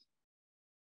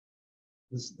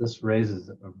 This raises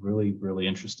a really, really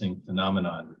interesting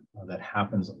phenomenon that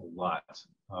happens a lot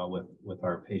with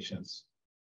our patients.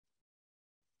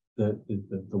 The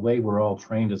way we're all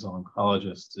trained as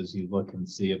oncologists is you look and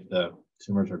see if the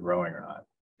tumors are growing or not.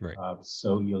 Right.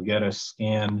 So you'll get a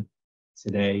scan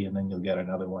today, and then you'll get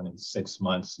another one in 6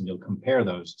 months, and you'll compare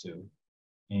those two,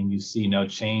 and you see no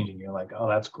change, and you're like, oh,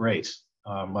 that's great.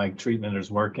 My treatment is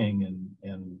working,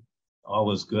 and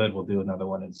all is good. We'll do another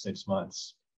one in 6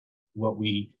 months. What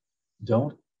we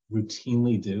don't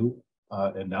routinely do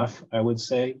enough, I would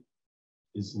say,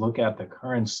 is look at the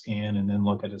current scan and then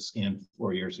look at a scan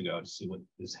 4 years ago to see what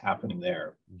is happening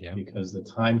there. Yeah. Because the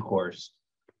time course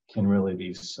can really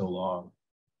be so long.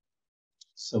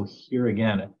 So here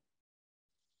again,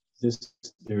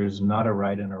 there is not a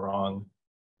right and a wrong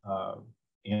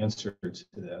answer to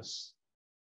this.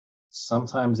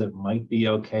 Sometimes it might be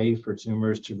okay for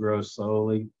tumors to grow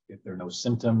slowly if there are no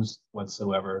symptoms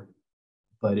whatsoever.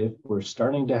 But if we're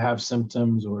starting to have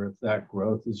symptoms, or if that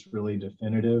growth is really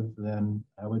definitive, then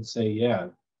I would say, yeah,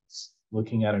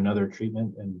 looking at another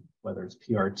treatment, and whether it's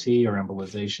PRT or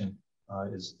embolization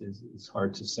is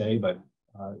hard to say, but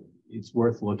it's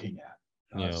worth looking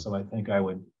at. Yeah. So I think I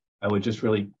would just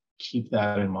really keep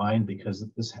that in mind, because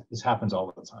this happens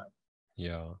all the time.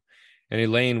 Yeah. And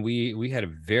Elaine, we had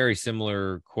a very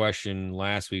similar question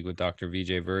last week with Dr.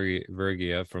 Vijay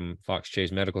Verghia from Fox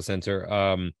Chase Medical Center.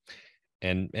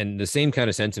 And the same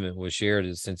kind of sentiment was shared,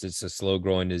 is since it's a slow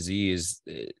growing disease,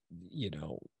 it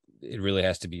really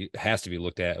has to be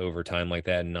looked at over time like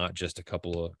that, and not just a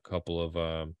couple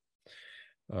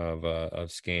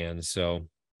of scans. So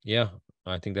yeah,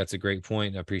 I think that's a great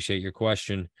point. I appreciate your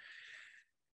question.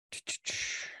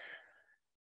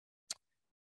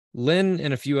 Lynn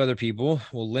and a few other people.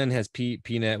 Well, Lynn has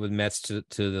PNET with Mets to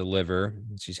the liver.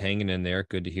 She's hanging in there.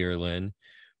 Good to hear, Lynn.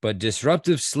 But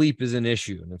disruptive sleep is an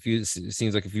issue, and it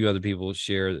seems like a few other people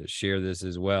share this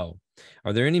as well.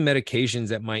 Are there any medications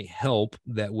that might help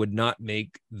that would not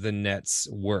make the nets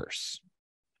worse,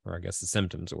 or I guess the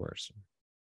symptoms worse?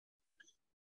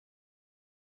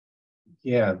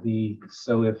 Yeah,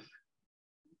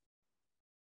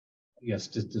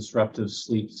 disruptive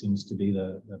sleep seems to be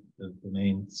the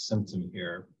main symptom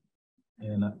here.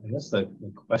 And I guess the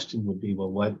question would be,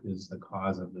 well, what is the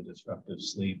cause of the disruptive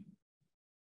sleep?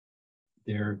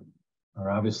 There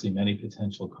are obviously many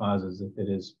potential causes. If it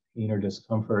is pain or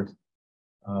discomfort,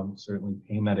 certainly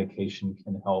pain medication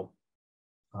can help.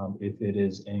 If it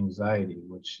is anxiety,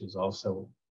 which is also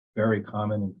very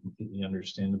common and completely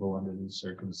understandable under these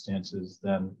circumstances,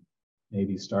 then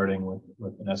maybe starting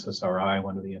with an SSRI,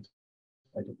 one of the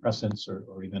antidepressants,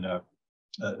 or even a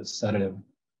sedative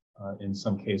in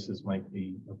some cases might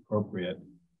be appropriate.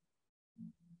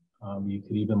 You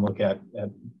could even look at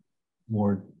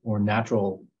more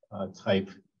natural type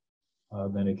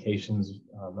medications.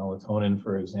 Melatonin,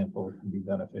 for example, can be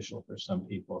beneficial for some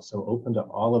people. So open to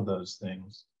all of those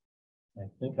things. I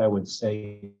think I would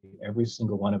say every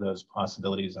single one of those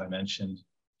possibilities I mentioned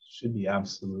should be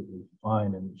absolutely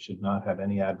fine and should not have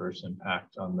any adverse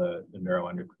impact on the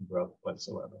neuroendocrine growth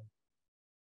whatsoever.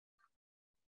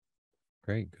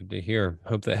 Great, good to hear.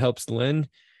 Hope that helps, Lynn.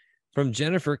 From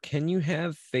Jennifer, can you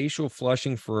have facial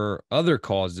flushing for other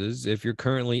causes if you're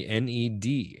currently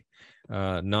NED,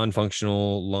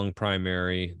 non-functional lung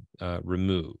primary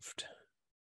removed?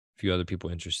 A few other people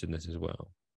interested in this as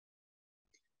well.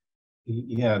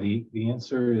 Yeah, the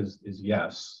answer is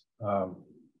yes.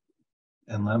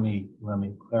 And let me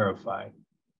clarify.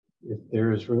 If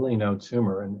there is really no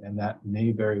tumor, and that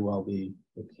may very well be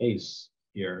the case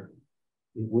here,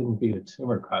 it wouldn't be the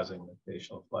tumor causing the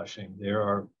facial flushing. There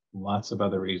are lots of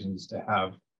other reasons to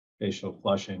have facial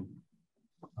flushing.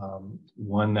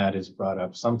 One that is brought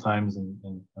up sometimes,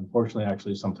 and unfortunately,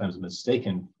 actually sometimes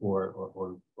mistaken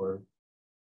or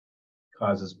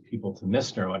causes people to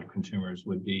miss neuroendocrine tumors,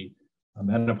 would be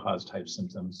menopause type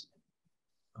symptoms.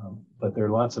 But there are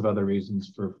lots of other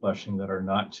reasons for flushing that are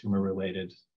not tumor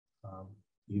related.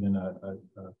 Even a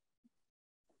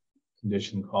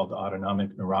condition called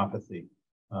autonomic neuropathy,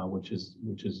 which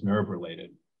is nerve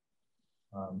related.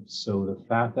 So the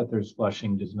fact that there's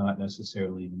flushing does not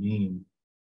necessarily mean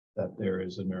that there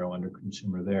is a neuroendocrine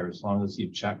tumor there, as long as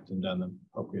you've checked and done the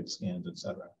appropriate scans, et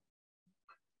cetera.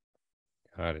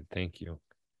 Got it. Thank you.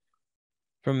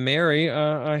 From Mary,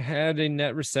 I had a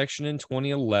net resection in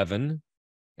 2011,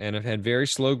 and I've had very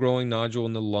slow growing nodule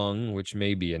in the lung, which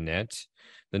may be a net.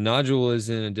 The nodule is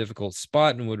in a difficult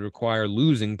spot and would require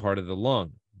losing part of the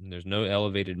lung. And there's no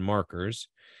elevated markers.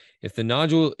 If the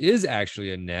nodule is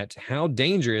actually a net, how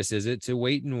dangerous is it to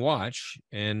wait and watch?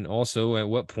 And also, at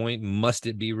what point must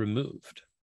it be removed?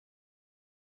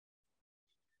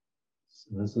 So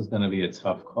this is going to be a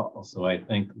tough call. So I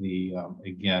think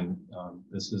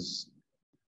this is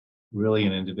really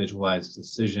an individualized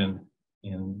decision,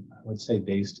 and I would say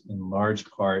based in large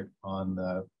part on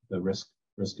the risk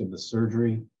of the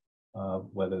surgery,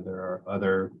 whether there are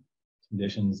other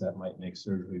conditions that might make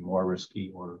surgery more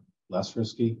risky or less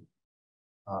risky.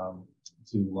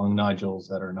 Do lung nodules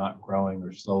that are not growing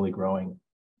or slowly growing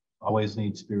always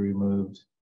need to be removed?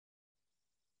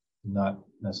 Not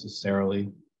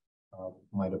necessarily.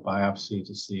 Might a biopsy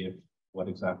to see what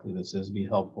exactly this is be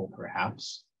helpful?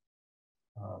 Perhaps.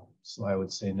 So I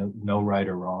would say no right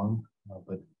or wrong,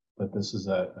 but this is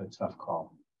a tough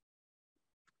call.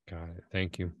 Got it.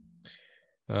 Thank you.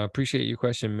 Appreciate your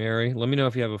question, Mary. Let me know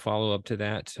if you have a follow-up to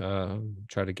that.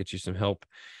 Try to get you some help.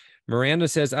 Miranda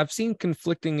says, I've seen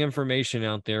conflicting information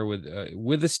out there with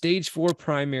a stage 4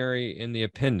 primary in the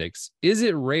appendix. Is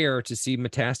it rare to see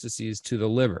metastases to the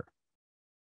liver?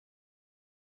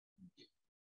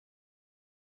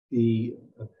 The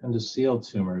appendiceal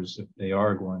tumors, if they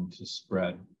are going to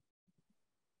spread,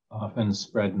 often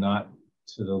spread not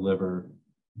to the liver,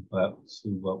 but to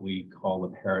what we call the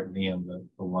peritoneum,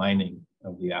 the lining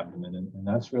of the abdomen. And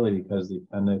that's really because the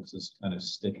appendix is kind of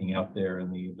sticking out there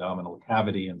in the abdominal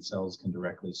cavity and cells can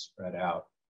directly spread out.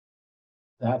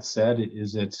 That said,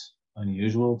 is it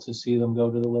unusual to see them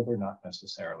go to the liver? Not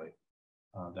necessarily.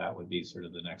 That would be sort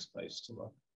of the next place to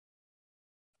look.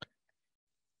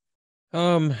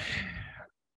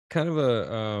 Kind of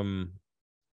a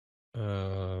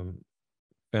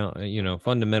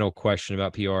fundamental question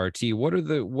about PRRT.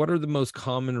 What are the most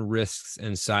common risks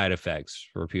and side effects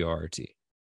for PRRT?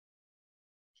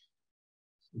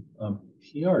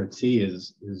 PRRT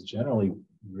is generally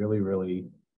really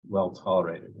well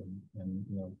tolerated, and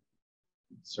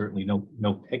certainly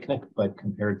no picnic, but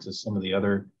compared to some of the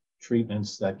other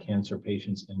treatments that cancer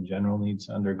patients in general need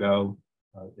to undergo,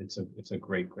 it's a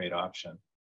great option.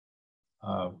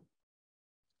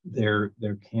 There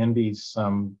can be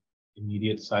some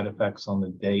immediate side effects on the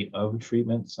day of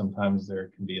treatment. Sometimes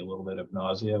there can be a little bit of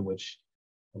nausea, which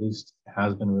at least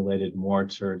has been related more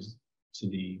to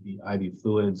the IV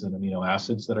fluids and amino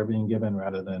acids that are being given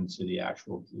rather than to the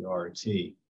actual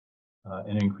PRRT.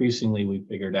 And increasingly, we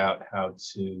figured out how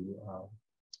to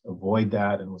avoid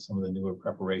that, and with some of the newer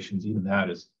preparations, even that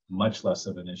is much less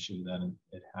of an issue than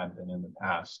it had been in the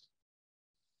past.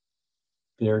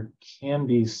 There can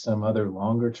be some other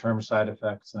longer-term side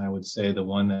effects, and I would say the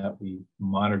one that we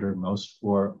monitor most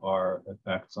for are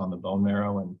effects on the bone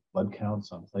marrow and blood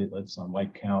counts, on platelets, on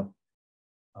white count.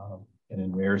 And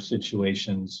in rare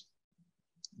situations,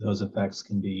 those effects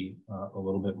can be a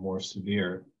little bit more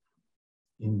severe.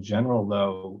 In general,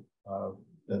 though,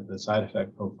 the side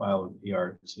effect profile of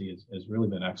PRRT has really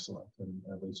been excellent, and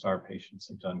at least our patients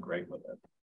have done great with it.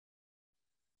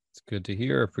 It's good to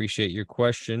hear. Appreciate your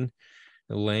question,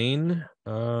 Elaine.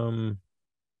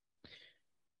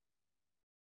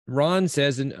 Ron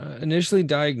says, initially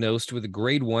diagnosed with a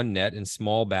grade 1 NET in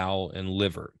small bowel and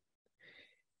liver.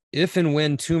 If and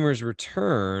when tumors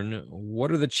return,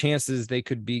 what are the chances they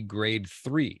could be grade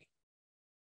 3?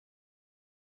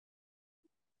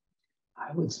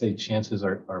 I would say chances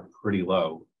are pretty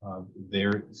low.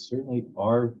 There certainly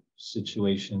are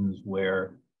situations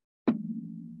where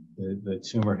the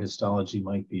tumor histology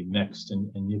might be mixed,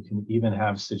 and you can even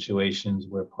have situations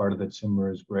where part of the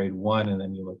tumor is grade 1, and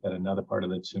then you look at another part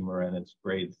of the tumor and it's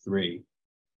grade 3.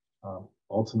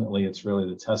 Ultimately, it's really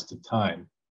the test of time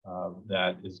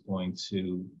that is going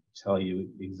to tell you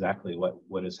exactly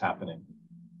what is happening.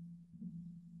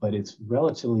 But it's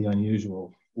relatively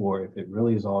unusual for, if it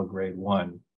really is all grade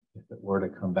 1, if it were to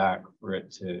come back, for it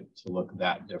to look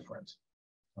that different.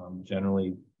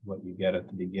 Generally, what you get at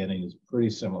the beginning is pretty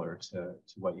similar to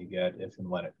what you get if and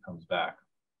when it comes back.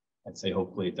 I'd say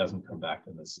hopefully it doesn't come back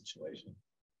in this situation.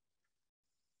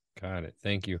 Got it.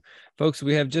 Thank you. Folks,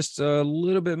 we have just a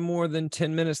little bit more than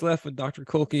 10 minutes left with Dr.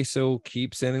 Kulke, so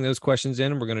keep sending those questions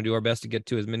in. We're going to do our best to get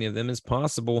to as many of them as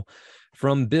possible.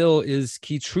 From Bill, is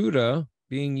Keytruda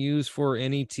being used for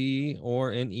NET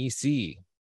or NEC?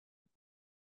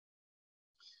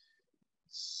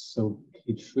 So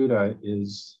Keytruda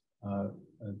is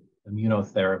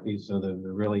immunotherapy, so the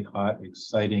really hot,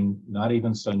 exciting, not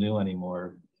even so new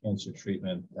anymore cancer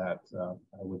treatment that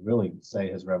I would really say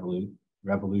has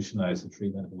revolutionized the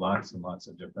treatment of lots and lots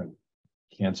of different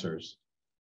cancers.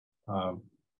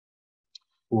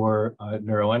 For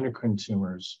neuroendocrine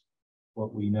tumors,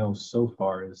 what we know so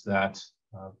far is that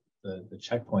the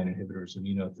checkpoint inhibitors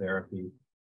immunotherapy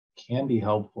can be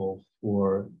helpful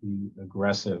for the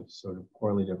aggressive, sort of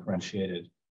poorly differentiated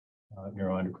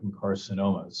neuroendocrine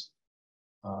carcinomas.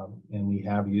 And we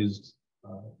have used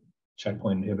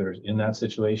checkpoint inhibitors in that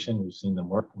situation. We've seen them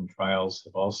work, and trials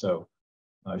have also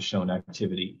shown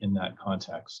activity in that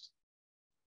context.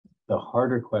 The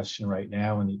harder question right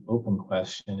now, and the open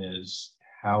question, is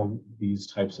how these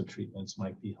types of treatments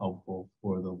might be helpful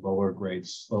for the lower grade,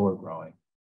 slower growing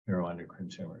neuroendocrine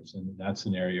tumors. And that's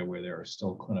an area where there are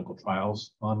still clinical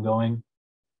trials ongoing.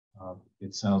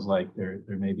 It sounds like there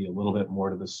may be a little bit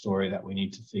more to the story that we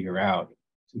need to figure out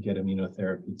to get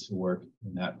immunotherapy to work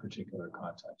in that particular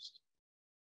context.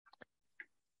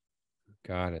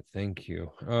 Got it. Thank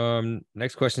you.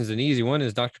 Next question is an easy one.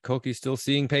 Is Dr. Kulke still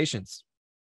seeing patients?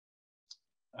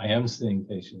 I am seeing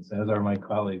patients, as are my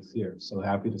colleagues here. So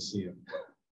happy to see you.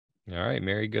 All right,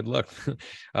 Mary, good luck.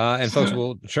 And folks,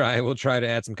 we'll try to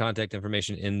add some contact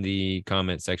information in the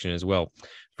comment section as well.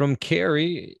 From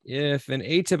Carrie, if an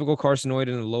atypical carcinoid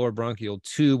in the lower bronchial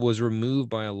tube was removed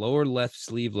by a lower left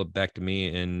sleeve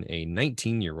lobectomy in a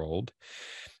 19-year-old,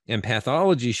 and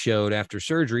pathology showed after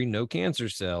surgery no cancer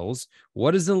cells,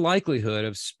 what is the likelihood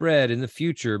of spread in the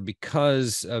future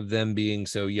because of them being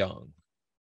so young?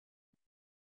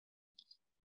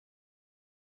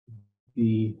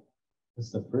 The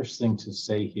first thing to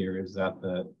say here is that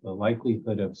the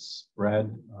likelihood of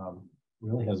spread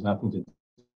really has nothing to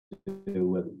do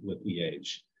with the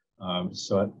age.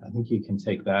 So I think you can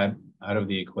take that out of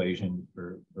the equation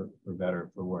for better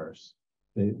or for worse.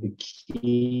 The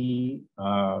key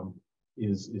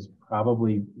is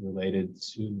probably related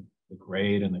to the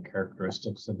grade and the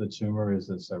characteristics of the tumor. Is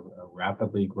this a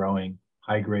rapidly growing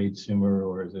high-grade tumor,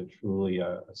 or is it truly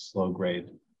a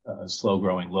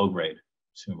slow-growing low-grade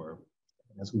tumor?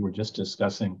 As we were just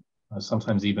discussing,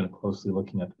 sometimes even closely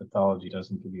looking at the pathology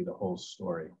doesn't give you the whole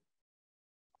story.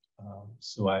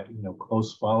 So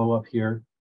close follow-up here.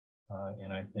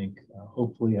 And I think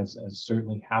hopefully, as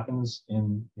certainly happens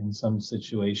in some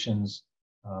situations,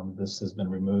 this has been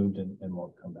removed and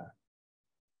won't come back.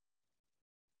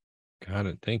 Got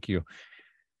it. Thank you.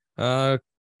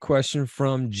 Question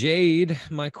from Jade.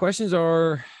 My questions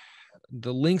are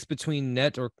the links between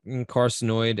NET or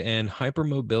carcinoid and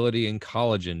hypermobility and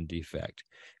collagen defect.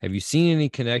 Have you seen any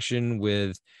connection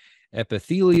with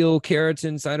epithelial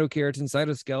keratin, cytokeratin,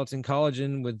 cytoskeleton,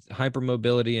 collagen with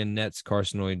hypermobility and NET's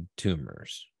carcinoid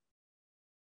tumors?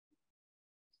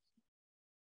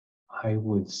 I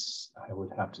would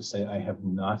have to say I have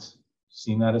not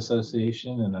seen that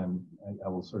association, and I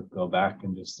will sort of go back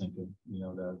and just think of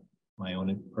my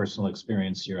own personal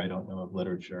experience here. I don't know of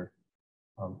literature.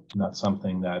 Not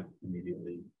something that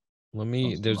immediately.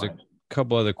 There's a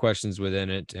couple other questions within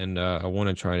it, and I want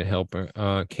to try to help.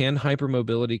 Can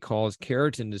hypermobility cause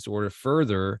keratin disorder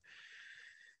further,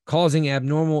 causing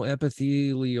abnormal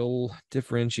epithelial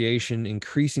differentiation,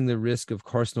 increasing the risk of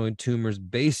carcinoid tumors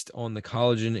based on the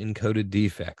collagen encoded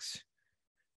defects?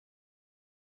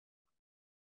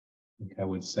 I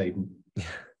would say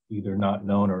either not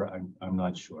known or I'm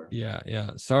not sure.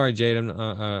 Yeah. Sorry, Jade,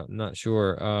 I'm not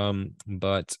sure.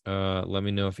 But let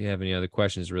me know if you have any other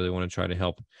questions. Really want to try to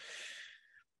help.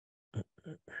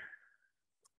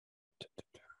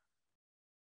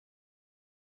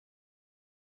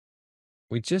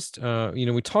 We just,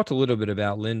 we talked a little bit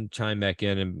about Lynn chimed back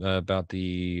in and about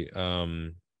the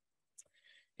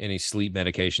any sleep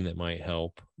medication that might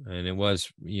help, and it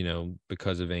was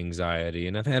because of anxiety.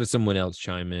 And I've had someone else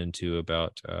chime in too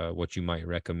about what you might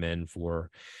recommend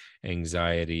for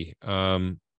anxiety.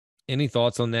 Any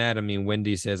thoughts on that? I mean,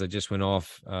 Wendy says I just went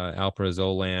off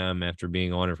alprazolam after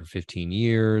being on it for 15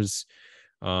 years.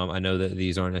 I know that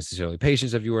these aren't necessarily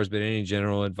patients of yours, but any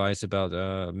general advice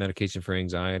about medication for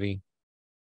anxiety?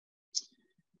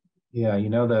 Yeah,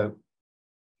 the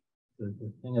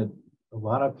thing that a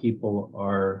lot of people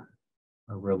are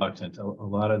reluctant. A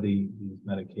lot of these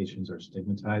medications are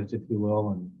stigmatized, if you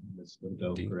will, and this would go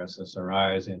Indeed. for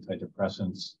SSRIs,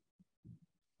 antidepressants.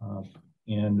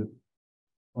 And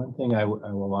one thing I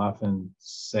will often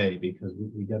say, because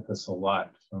we get this a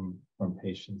lot from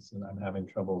patients, and I'm having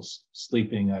trouble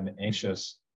sleeping, I'm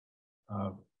anxious,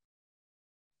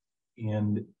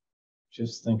 and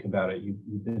just think about it.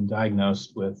 You've been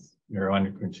diagnosed with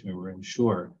neuroendocrine tumor, and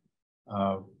sure,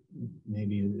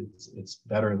 maybe it's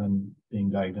better than being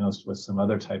diagnosed with some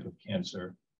other type of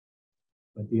cancer.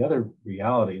 But the other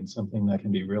reality, and something that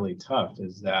can be really tough,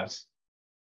 is that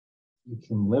you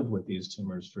can live with these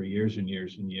tumors for years and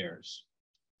years and years.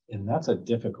 And that's a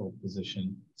difficult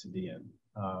position to be in.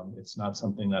 It's not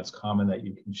something that's common that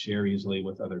you can share easily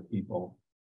with other people.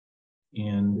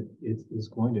 And it is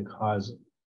going to cause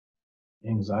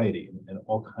anxiety and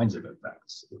all kinds of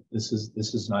effects. This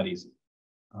is not easy.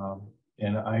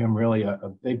 And I am really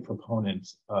a big proponent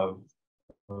of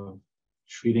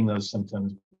treating those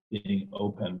symptoms, being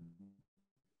open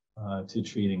to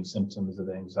treating symptoms of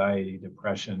anxiety,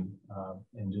 depression,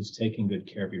 and just taking good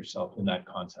care of yourself in that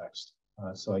context.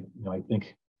 So I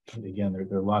think, again, there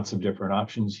are lots of different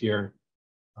options here.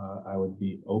 I would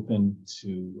be open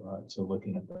to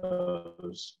looking at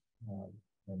those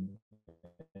and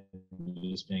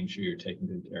just being sure you're taking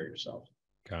good care of yourself.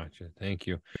 Gotcha. Thank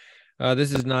you.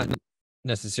 This is not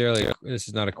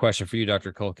a question for you,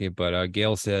 Dr. Kulke, but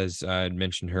Gail says I had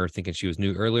mentioned her thinking she was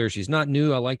new earlier. She's not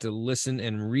new. I like to listen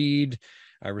and read.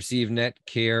 I received net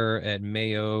care at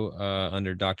Mayo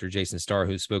under Dr. Jason Starr,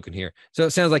 who's spoken here. So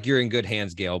it sounds like you're in good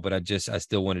hands, Gail, but I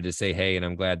still wanted to say hey, and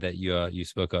I'm glad that you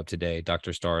spoke up today.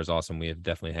 Dr. Starr is awesome. We have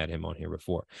definitely had him on here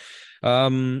before.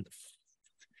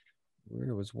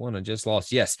 Where was one I just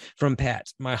lost? Yes, from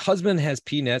Pat. My husband has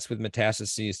PNETs with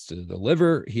metastases to the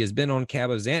liver. He has been on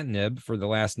cabozantinib for the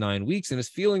last 9 weeks and is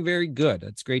feeling very good.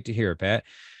 That's great to hear, Pat.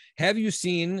 Have you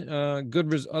seen other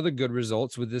good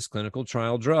results with this clinical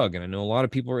trial drug? And I know a lot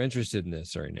of people are interested in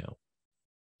this right now.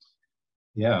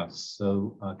 Yeah,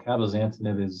 so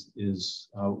cabozantinib is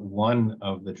one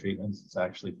of the treatments. It's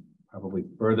actually probably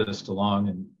furthest along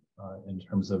in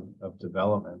terms of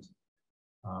development.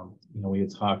 We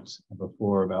had talked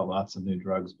before about lots of new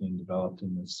drugs being developed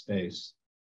in this space.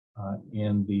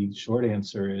 And the short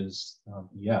answer is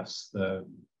yes,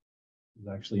 is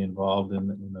actually involved in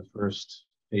the first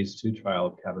phase 2 trial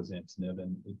of cabozantinib,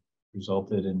 and it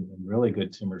resulted in really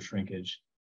good tumor shrinkage,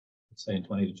 let's say in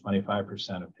 20 to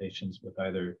 25% of patients with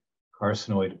either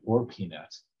carcinoid or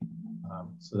PNET.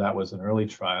 So that was an early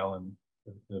trial, and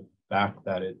the fact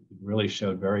that it really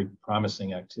showed very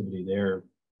promising activity there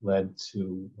led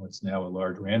to what's now a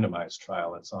large randomized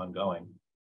trial that's ongoing.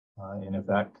 And if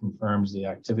that confirms the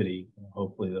activity,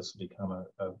 hopefully this will become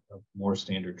a more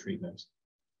standard treatment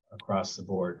across the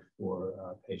board for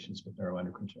patients with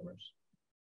neuroendocrine tumors.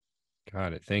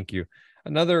 Got it. Thank you.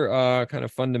 Another kind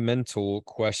of fundamental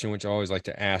question, which I always like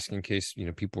to ask in case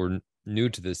people are new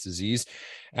to this disease.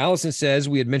 Allison says,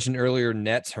 we had mentioned earlier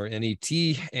NET or NET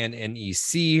and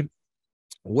NEC.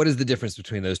 What is the difference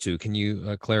between those two? Can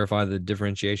you clarify the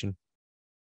differentiation?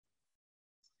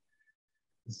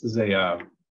 This is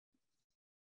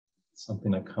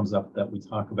something that comes up that we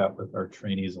talk about with our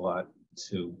trainees a lot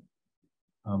too.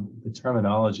 The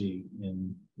terminology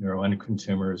in neuroendocrine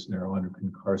tumors,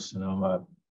 neuroendocrine carcinoma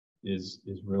is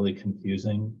really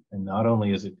confusing. And not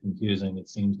only is it confusing, it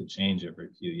seems to change every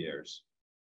few years.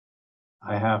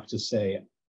 I have to say,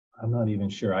 I'm not even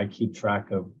sure I keep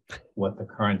track of what the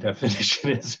current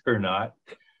definition is or not.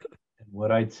 And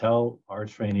what I tell our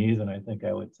trainees, and I think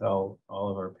I would tell all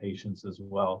of our patients as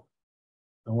well,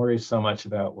 don't worry so much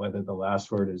about whether the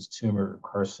last word is tumor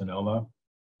or carcinoma.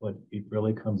 What it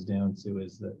really comes down to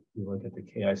is that you look at the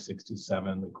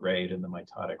Ki-67, the grade, and the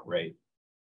mitotic rate.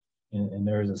 And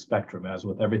there is a spectrum, as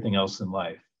with everything else in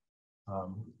life.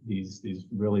 These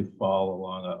really fall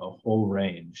along a whole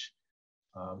range.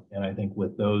 And I think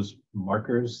with those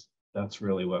markers, that's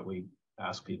really what we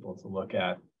ask people to look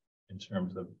at in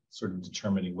terms of sort of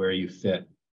determining where you fit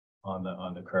on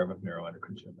the curve of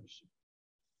neuroendocrine tumors.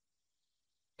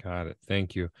 Got it.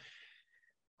 Thank you.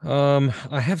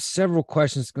 I have several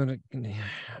questions. I'm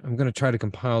going to try to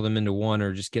compile them into one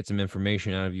or just get some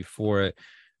information out of you for it.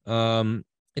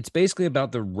 It's basically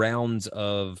about the rounds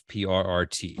of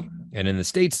PRRT. And in the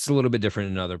States, it's a little bit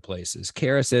different in other places.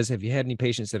 Kara says, have you had any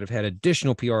patients that have had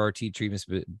additional PRRT treatments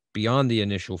beyond the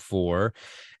initial 4?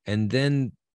 And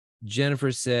then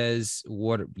Jennifer says,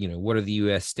 what are the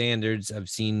US standards? I've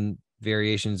seen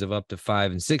variations of up to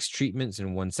 5 and 6 treatments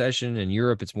in one session. In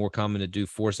Europe, it's more common to do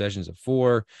 4 sessions of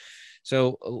 4.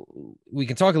 So we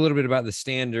can talk a little bit about the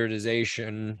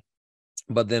standardization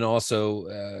but then also,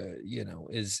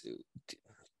 is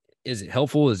it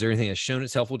helpful? Is there anything that's shown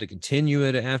it's helpful to continue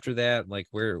it after that? Like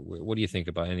what do you think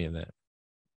about any of that?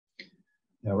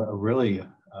 Yeah, really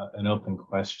an open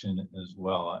question as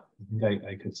well. I think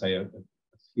I could say a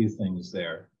few things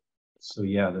there. So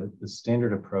yeah, the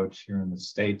standard approach here in the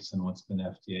States and what's been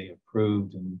FDA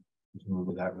approved, and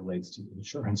that relates to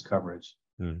insurance coverage,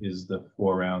 is the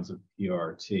 4 rounds of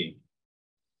PRT.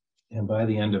 And by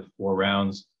the end of 4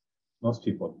 rounds, most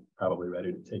people are probably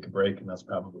ready to take a break, and that's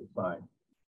probably fine.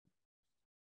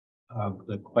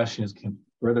 The question is, can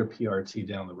further PRT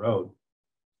down the road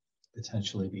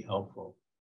potentially be helpful?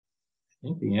 I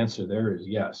think the answer there is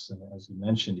yes. And as you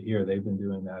mentioned here, they've been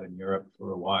doing that in Europe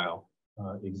for a while.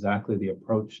 Exactly the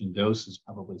approach and dose is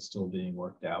probably still being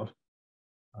worked out.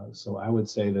 So I would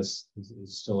say this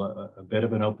is still a bit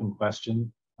of an open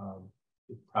question.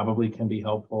 It probably can be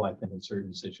helpful. I think in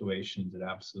certain situations it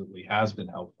absolutely has been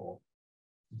helpful.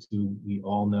 Do we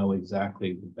all know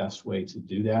exactly the best way to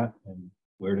do that and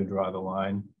where to draw the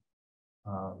line?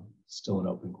 Still an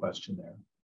open question there.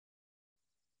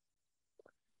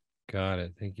 Got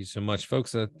it. Thank you so much,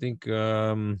 folks. I think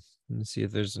let's see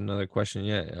if there's another question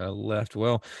yet left.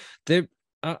 Well,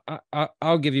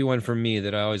 I'll give you one from me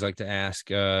that I always like to ask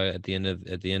at the end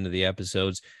of the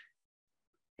episodes.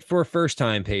 For a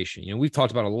first-time patient, we've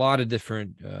talked about a lot of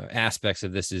different aspects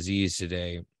of this disease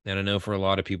today, and I know for a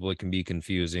lot of people it can be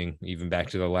confusing. Even back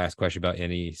to the last question about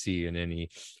NEC and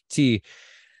NET.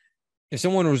 If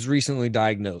someone was recently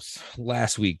diagnosed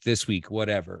last week, this week,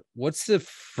 whatever, what's the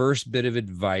first bit of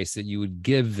advice that you would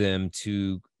give them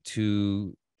to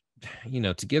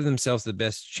give themselves the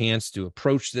best chance to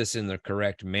approach this in the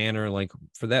correct manner? Like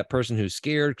for that person who's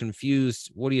scared,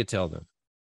 confused, what do you tell them?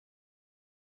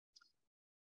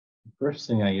 The first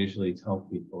thing I usually tell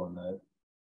people, and that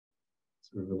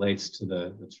sort of relates to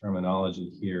the terminology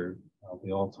here,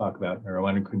 we all talk about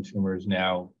neuroendocrine tumors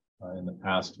now. In the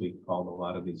past, we called a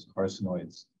lot of these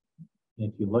carcinoids.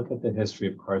 And if you look at the history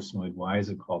of carcinoid, why is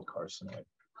it called carcinoid?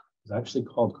 It's actually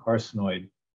called carcinoid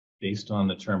based on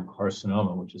the term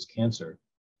carcinoma, which is cancer.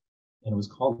 And it was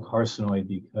called carcinoid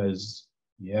because,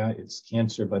 yeah, it's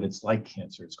cancer, but it's like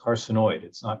cancer. It's carcinoid.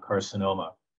 It's not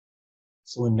carcinoma.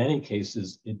 So in many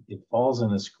cases, it falls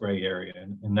in this gray area.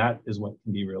 And that is what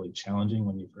can be really challenging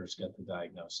when you first get the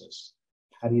diagnosis.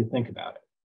 How do you think about it?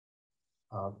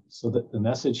 So the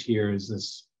message here is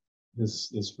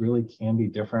this really can be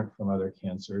different from other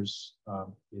cancers.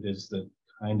 It is the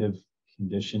kind of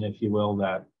condition, if you will,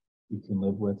 that you can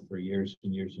live with for years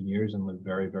and years and years and live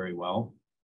very, very well.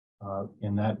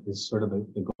 And that is sort of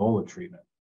the goal of treatment.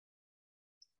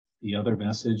 The other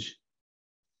message,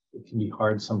 it can be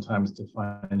hard sometimes to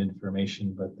find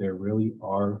information, but there really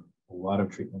are a lot of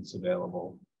treatments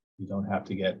available. You don't have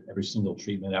to get every single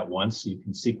treatment at once. You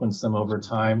can sequence them over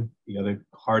time. The other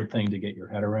hard thing to get your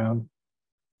head around.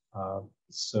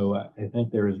 So I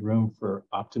think there is room for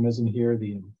optimism here.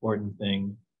 The important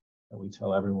thing that we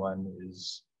tell everyone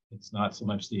is it's not so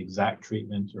much the exact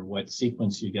treatment or what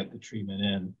sequence you get the treatment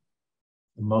in.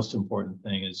 The most important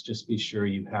thing is just be sure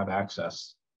you have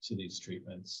access to these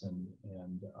treatments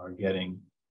and are getting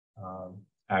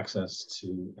access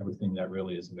to everything that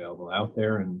really is available out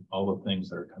there and all the things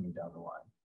that are coming down the line.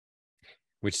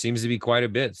 Which seems to be quite a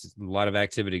bit. It's a lot of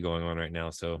activity going on right now.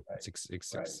 So right.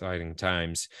 It's exciting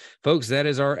times. Folks, that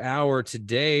is our hour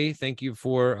today. Thank you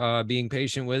for being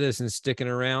patient with us and sticking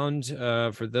around.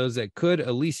 For those that could,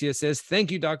 Alicia says, thank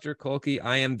you, Dr. Kulke.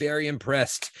 I am very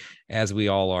impressed, as we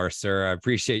all are, sir. I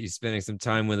appreciate you spending some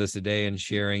time with us today and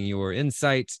sharing your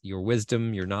insights, your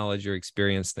wisdom, your knowledge, your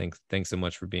experience. Thanks so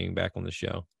much for being back on the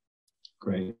show.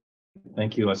 Great.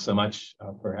 Thank you so much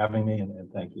for having me,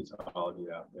 and thank you to all of you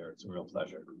out there. It's a real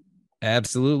pleasure.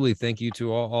 Absolutely. Thank you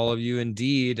to all of you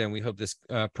indeed. And we hope this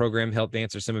program helped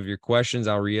answer some of your questions.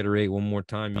 I'll reiterate one more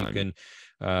time. You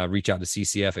can reach out to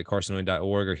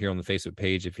ccf@carcinoid.org or here on the Facebook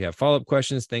page if you have follow-up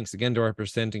questions. Thanks again to our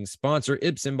presenting sponsor,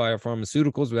 Ipsen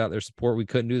Biopharmaceuticals. Without their support, we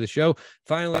couldn't do the show.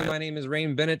 Finally, my name is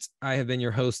Rain Bennett. I have been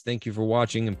your host. Thank you for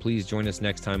watching, and please join us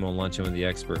next time on Luncheon with the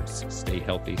Experts. Stay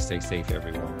healthy, stay safe,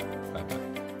 everyone.